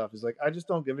trans stuff. Is like, I just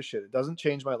don't give a shit. It doesn't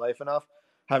change my life enough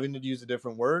having to use a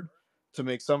different word to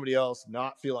make somebody else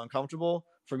not feel uncomfortable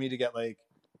for me to get like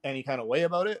any kind of way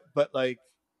about it. But like,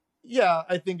 yeah,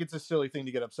 I think it's a silly thing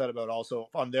to get upset about also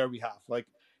on their behalf. Like,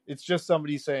 it's just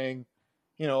somebody saying,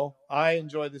 you know, I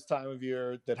enjoy this time of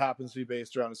year that happens to be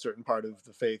based around a certain part of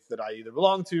the faith that I either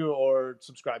belong to or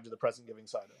subscribe to the present giving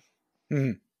side of.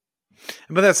 Mm-hmm.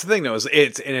 But that's the thing, though, is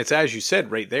it's as you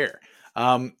said right there.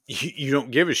 You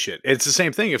don't give a shit. It's the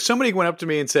same thing. If somebody went up to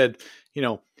me and said, you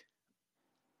know,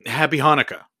 Happy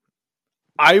Hanukkah,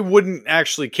 I wouldn't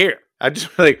actually care. I'd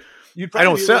just be like, you'd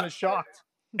probably be a little shocked.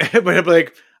 But I'd be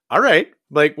like, all right,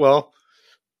 like, well,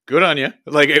 good on you.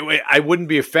 Like, I wouldn't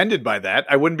be offended by that.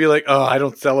 I wouldn't be like, oh, I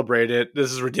don't celebrate it.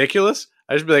 This is ridiculous.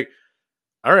 I'd just be like,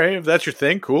 all right, if that's your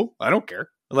thing, cool. I don't care.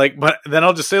 Like, but then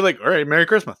I'll just say like, all right, Merry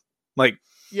Christmas. Like,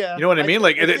 yeah, you know what I mean?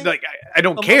 I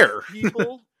don't care.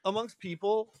 Amongst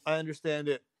people, I understand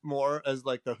it more as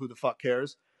like the who the fuck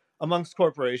cares. Amongst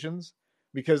corporations,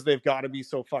 because they've got to be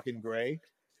so fucking gray.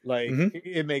 Like,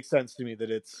 it makes sense to me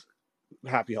that it's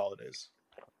Happy Holidays.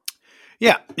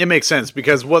 Yeah, it makes sense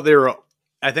because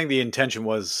I think the intention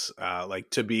was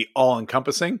like to be all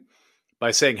encompassing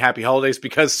by saying Happy Holidays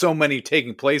because so many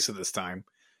taking place at this time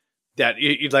that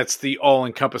that's the all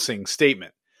encompassing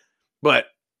statement. But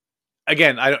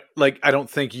again, I don't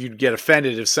think you'd get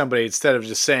offended if somebody, instead of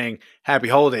just saying Happy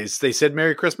Holidays, they said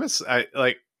Merry Christmas. I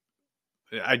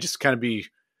just kind of be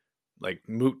like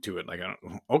moot to it. Like,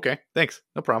 okay, thanks,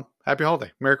 no problem. Happy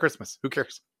Holiday, Merry Christmas. Who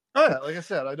cares? Oh yeah, like I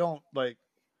said, I don't like.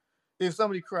 If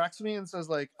somebody corrects me and says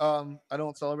like, I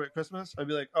don't celebrate Christmas, I'd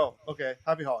be like, oh, okay,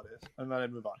 Happy Holidays, and then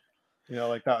I'd move on. You know,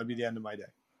 like that would be the end of my day.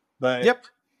 But yep,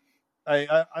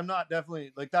 I'm not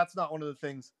definitely like that's not one of the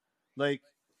things. Like,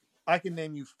 I can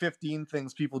name you 15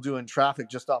 things people do in traffic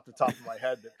just off the top of my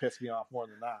head that piss me off more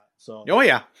than that. So, oh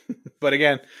yeah, but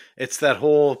again, it's that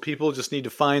whole people just need to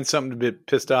find something to be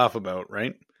pissed off about,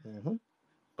 right? Mm-hmm.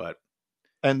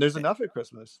 And there's enough at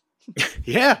Christmas.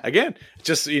 Yeah, again,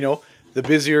 just the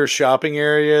busier shopping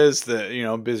areas,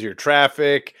 the busier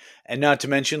traffic, and not to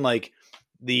mention like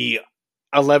the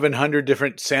 1,100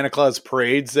 different Santa Claus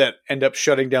parades that end up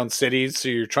shutting down cities. So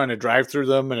you're trying to drive through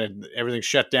them and everything's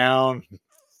shut down.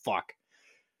 Fuck.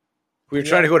 We were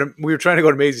trying to go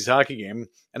to Maisie's hockey game,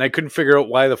 and I couldn't figure out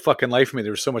why the fucking life of me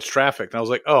there was so much traffic. And I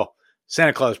was like, oh,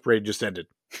 Santa Claus parade just ended.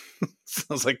 So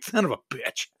I was like, son of a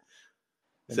bitch.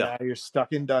 And now you're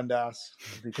stuck in Dundas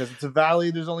because it's a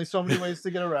valley. There's only so many ways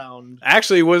to get around.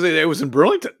 Actually, it was in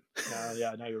Burlington.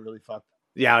 Yeah, now you're really fucked.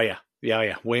 Yeah.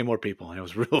 Way more people. And it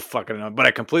was real fucking annoying. But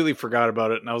I completely forgot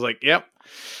about it. And I was like, yep,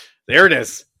 there it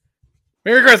is.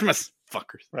 Merry Christmas,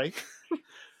 fuckers. Right?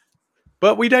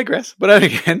 But we digress. But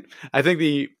again, I think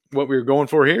what we were going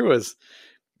for here was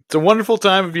it's a wonderful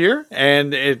time of year.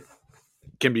 And it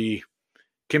can be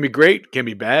great, can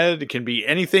be bad. It can be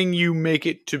anything you make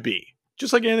it to be.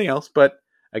 Just like anything else. But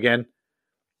again,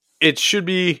 it should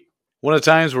be one of the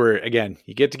times where, again,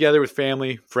 you get together with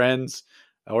family, friends,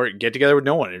 or get together with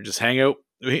no one and just hang out,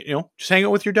 just hang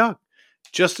out with your dog.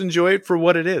 Just enjoy it for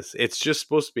what it is. It's just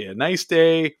supposed to be a nice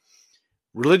day,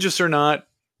 religious or not.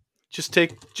 just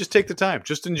take the time.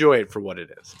 Just enjoy it for what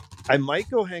it is. I might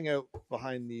go hang out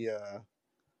behind the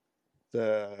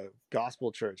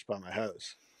gospel church by my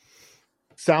house.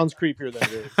 Sounds creepier than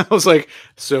it is. I was like,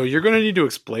 so you're going to need to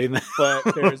explain that.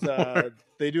 But there's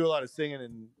they do a lot of singing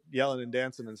and yelling and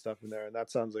dancing and stuff in there, and that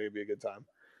sounds like it'd be a good time.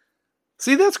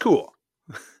 See, that's cool.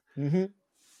 Mm-hmm.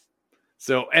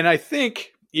 So, and I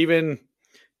think even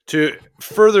to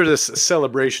further this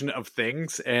celebration of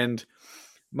things and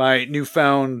my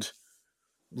newfound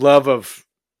love of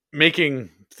making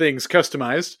things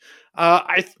customized,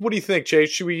 what do you think, Chase?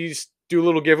 Should we do a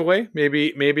little giveaway?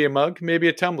 Maybe a mug, maybe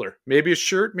a tumbler, maybe a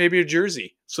shirt, maybe a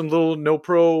jersey, some little No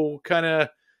Pro kind of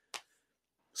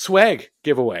swag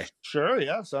giveaway. Sure,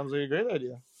 yeah, sounds like a great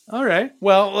idea. All right.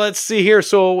 Well, let's see here.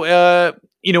 So,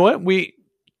 you know what? We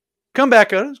come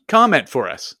back, comment for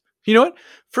us. You know what?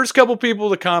 First couple people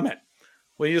to comment.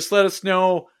 Will you just let us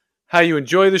know how you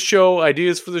enjoy the show,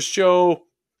 ideas for the show?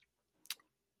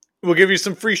 We'll give you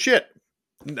some free shit.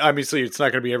 Obviously, it's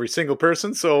not going to be every single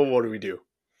person, so what do we do?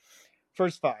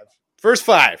 First five.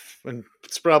 And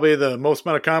it's probably the most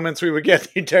amount of comments we would get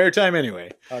the entire time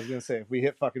anyway. I was going to say, if we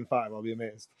hit fucking 5, I'll be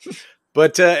amazed.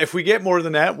 But if we get more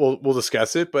than that, we'll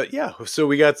discuss it. But yeah, so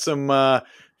we got some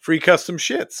free custom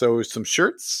shit. So some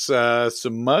shirts,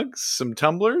 some mugs, some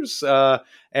tumblers.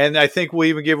 And I think we'll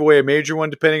even give away a major one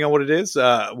depending on what it is.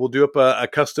 We'll do up a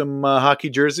custom hockey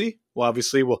jersey. Well,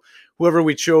 obviously, whoever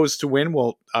we chose to win,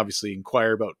 we'll obviously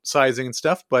inquire about sizing and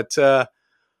stuff. But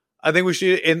I think we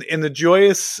should, in the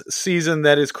joyous season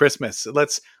that is Christmas,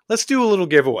 let's do a little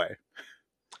giveaway.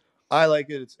 I like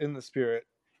it. It's in the spirit.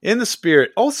 In the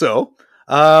spirit. Also,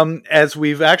 as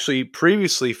we've actually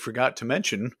previously forgot to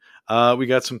mention, we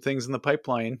got some things in the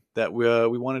pipeline that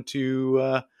we wanted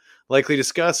to likely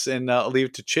discuss, and I'll leave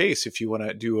it to Chase if you want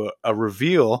to do a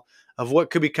reveal of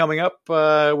what could be coming up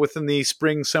within the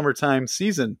spring-summertime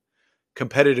season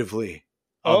competitively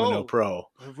on the No Pro.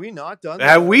 Have we not done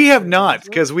that? We have not,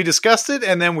 because we discussed it,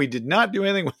 and then we did not do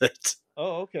anything with it.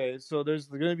 Oh, okay. So there's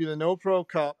going to be the No Pro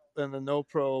Cup and the No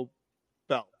Pro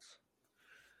Belt.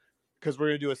 Because we're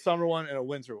going to do a summer one and a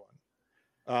winter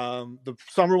one. The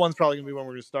summer one's probably going to be when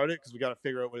we're going to start it, because we got to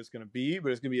figure out what it's going to be.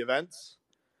 But it's going to be events.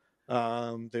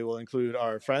 They will include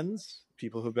our friends,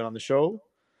 people who've been on the show.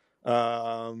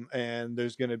 And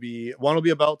there's going to be, one will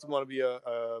be a belt and one will be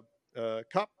a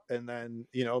cup. And then,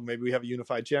 maybe we have a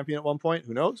unified champion at one point.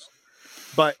 Who knows?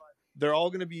 But they're all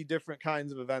going to be different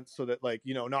kinds of events so that,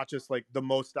 not just like the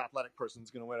most athletic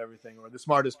person's going to win everything or the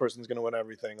smartest person's going to win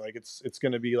everything. Like it's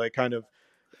going to be like kind of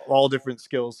all different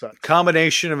skill sets.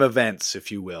 Combination of events,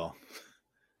 if you will.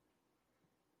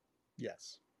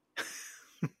 Yes.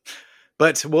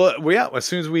 But as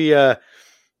soon as we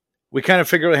kind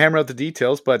of hammer out the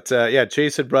details, but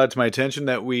Chase had brought it to my attention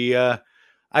that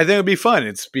I think it'd be fun.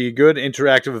 It's be a good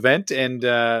interactive event. And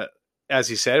as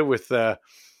he said, with, we're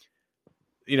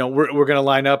going to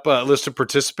line up a list of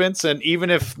participants. And even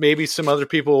if maybe some other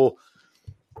people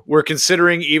were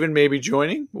considering even maybe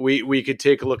joining, we could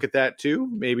take a look at that too.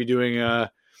 Maybe doing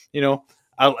a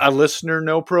listener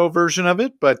No Pro version of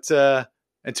it. But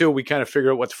until we kind of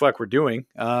figure out what the fuck we're doing,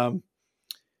 I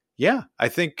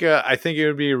think it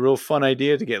would be a real fun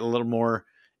idea to get a little more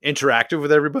interactive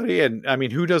with everybody. And I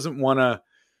mean, who doesn't want to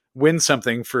win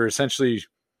something for essentially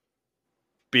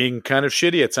being kind of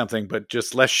shitty at something, but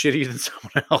just less shitty than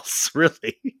someone else,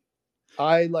 really?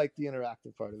 I like the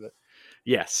interactive part of it.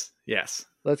 Yes.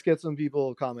 Let's get some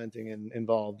people commenting and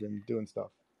involved and doing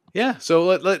stuff. Yeah, so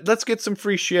let's get some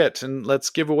free shit and let's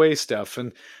give away stuff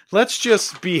and let's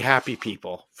just be happy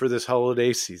people for this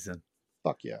holiday season.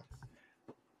 Fuck yeah.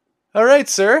 All right,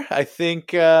 sir. I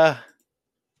think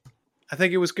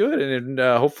it was good, and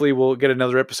hopefully we'll get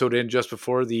another episode in just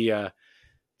before the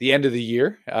end of the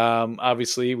year.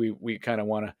 Obviously, we kind of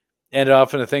want to end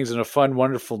off into things on a fun,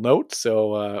 wonderful note,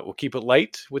 so we'll keep it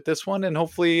light with this one, and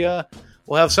hopefully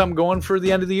we'll have something going for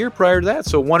the end of the year prior to that.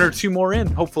 So 1 or 2 more in,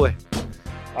 hopefully.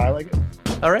 I like it.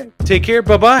 All right, take care.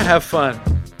 Bye-bye. Have fun.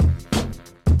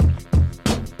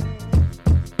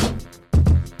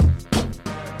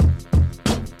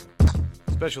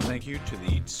 Special thank you to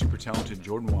the super talented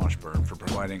Jordan Washburn for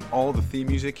providing all the theme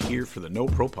music here for the No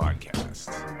Pro Podcast.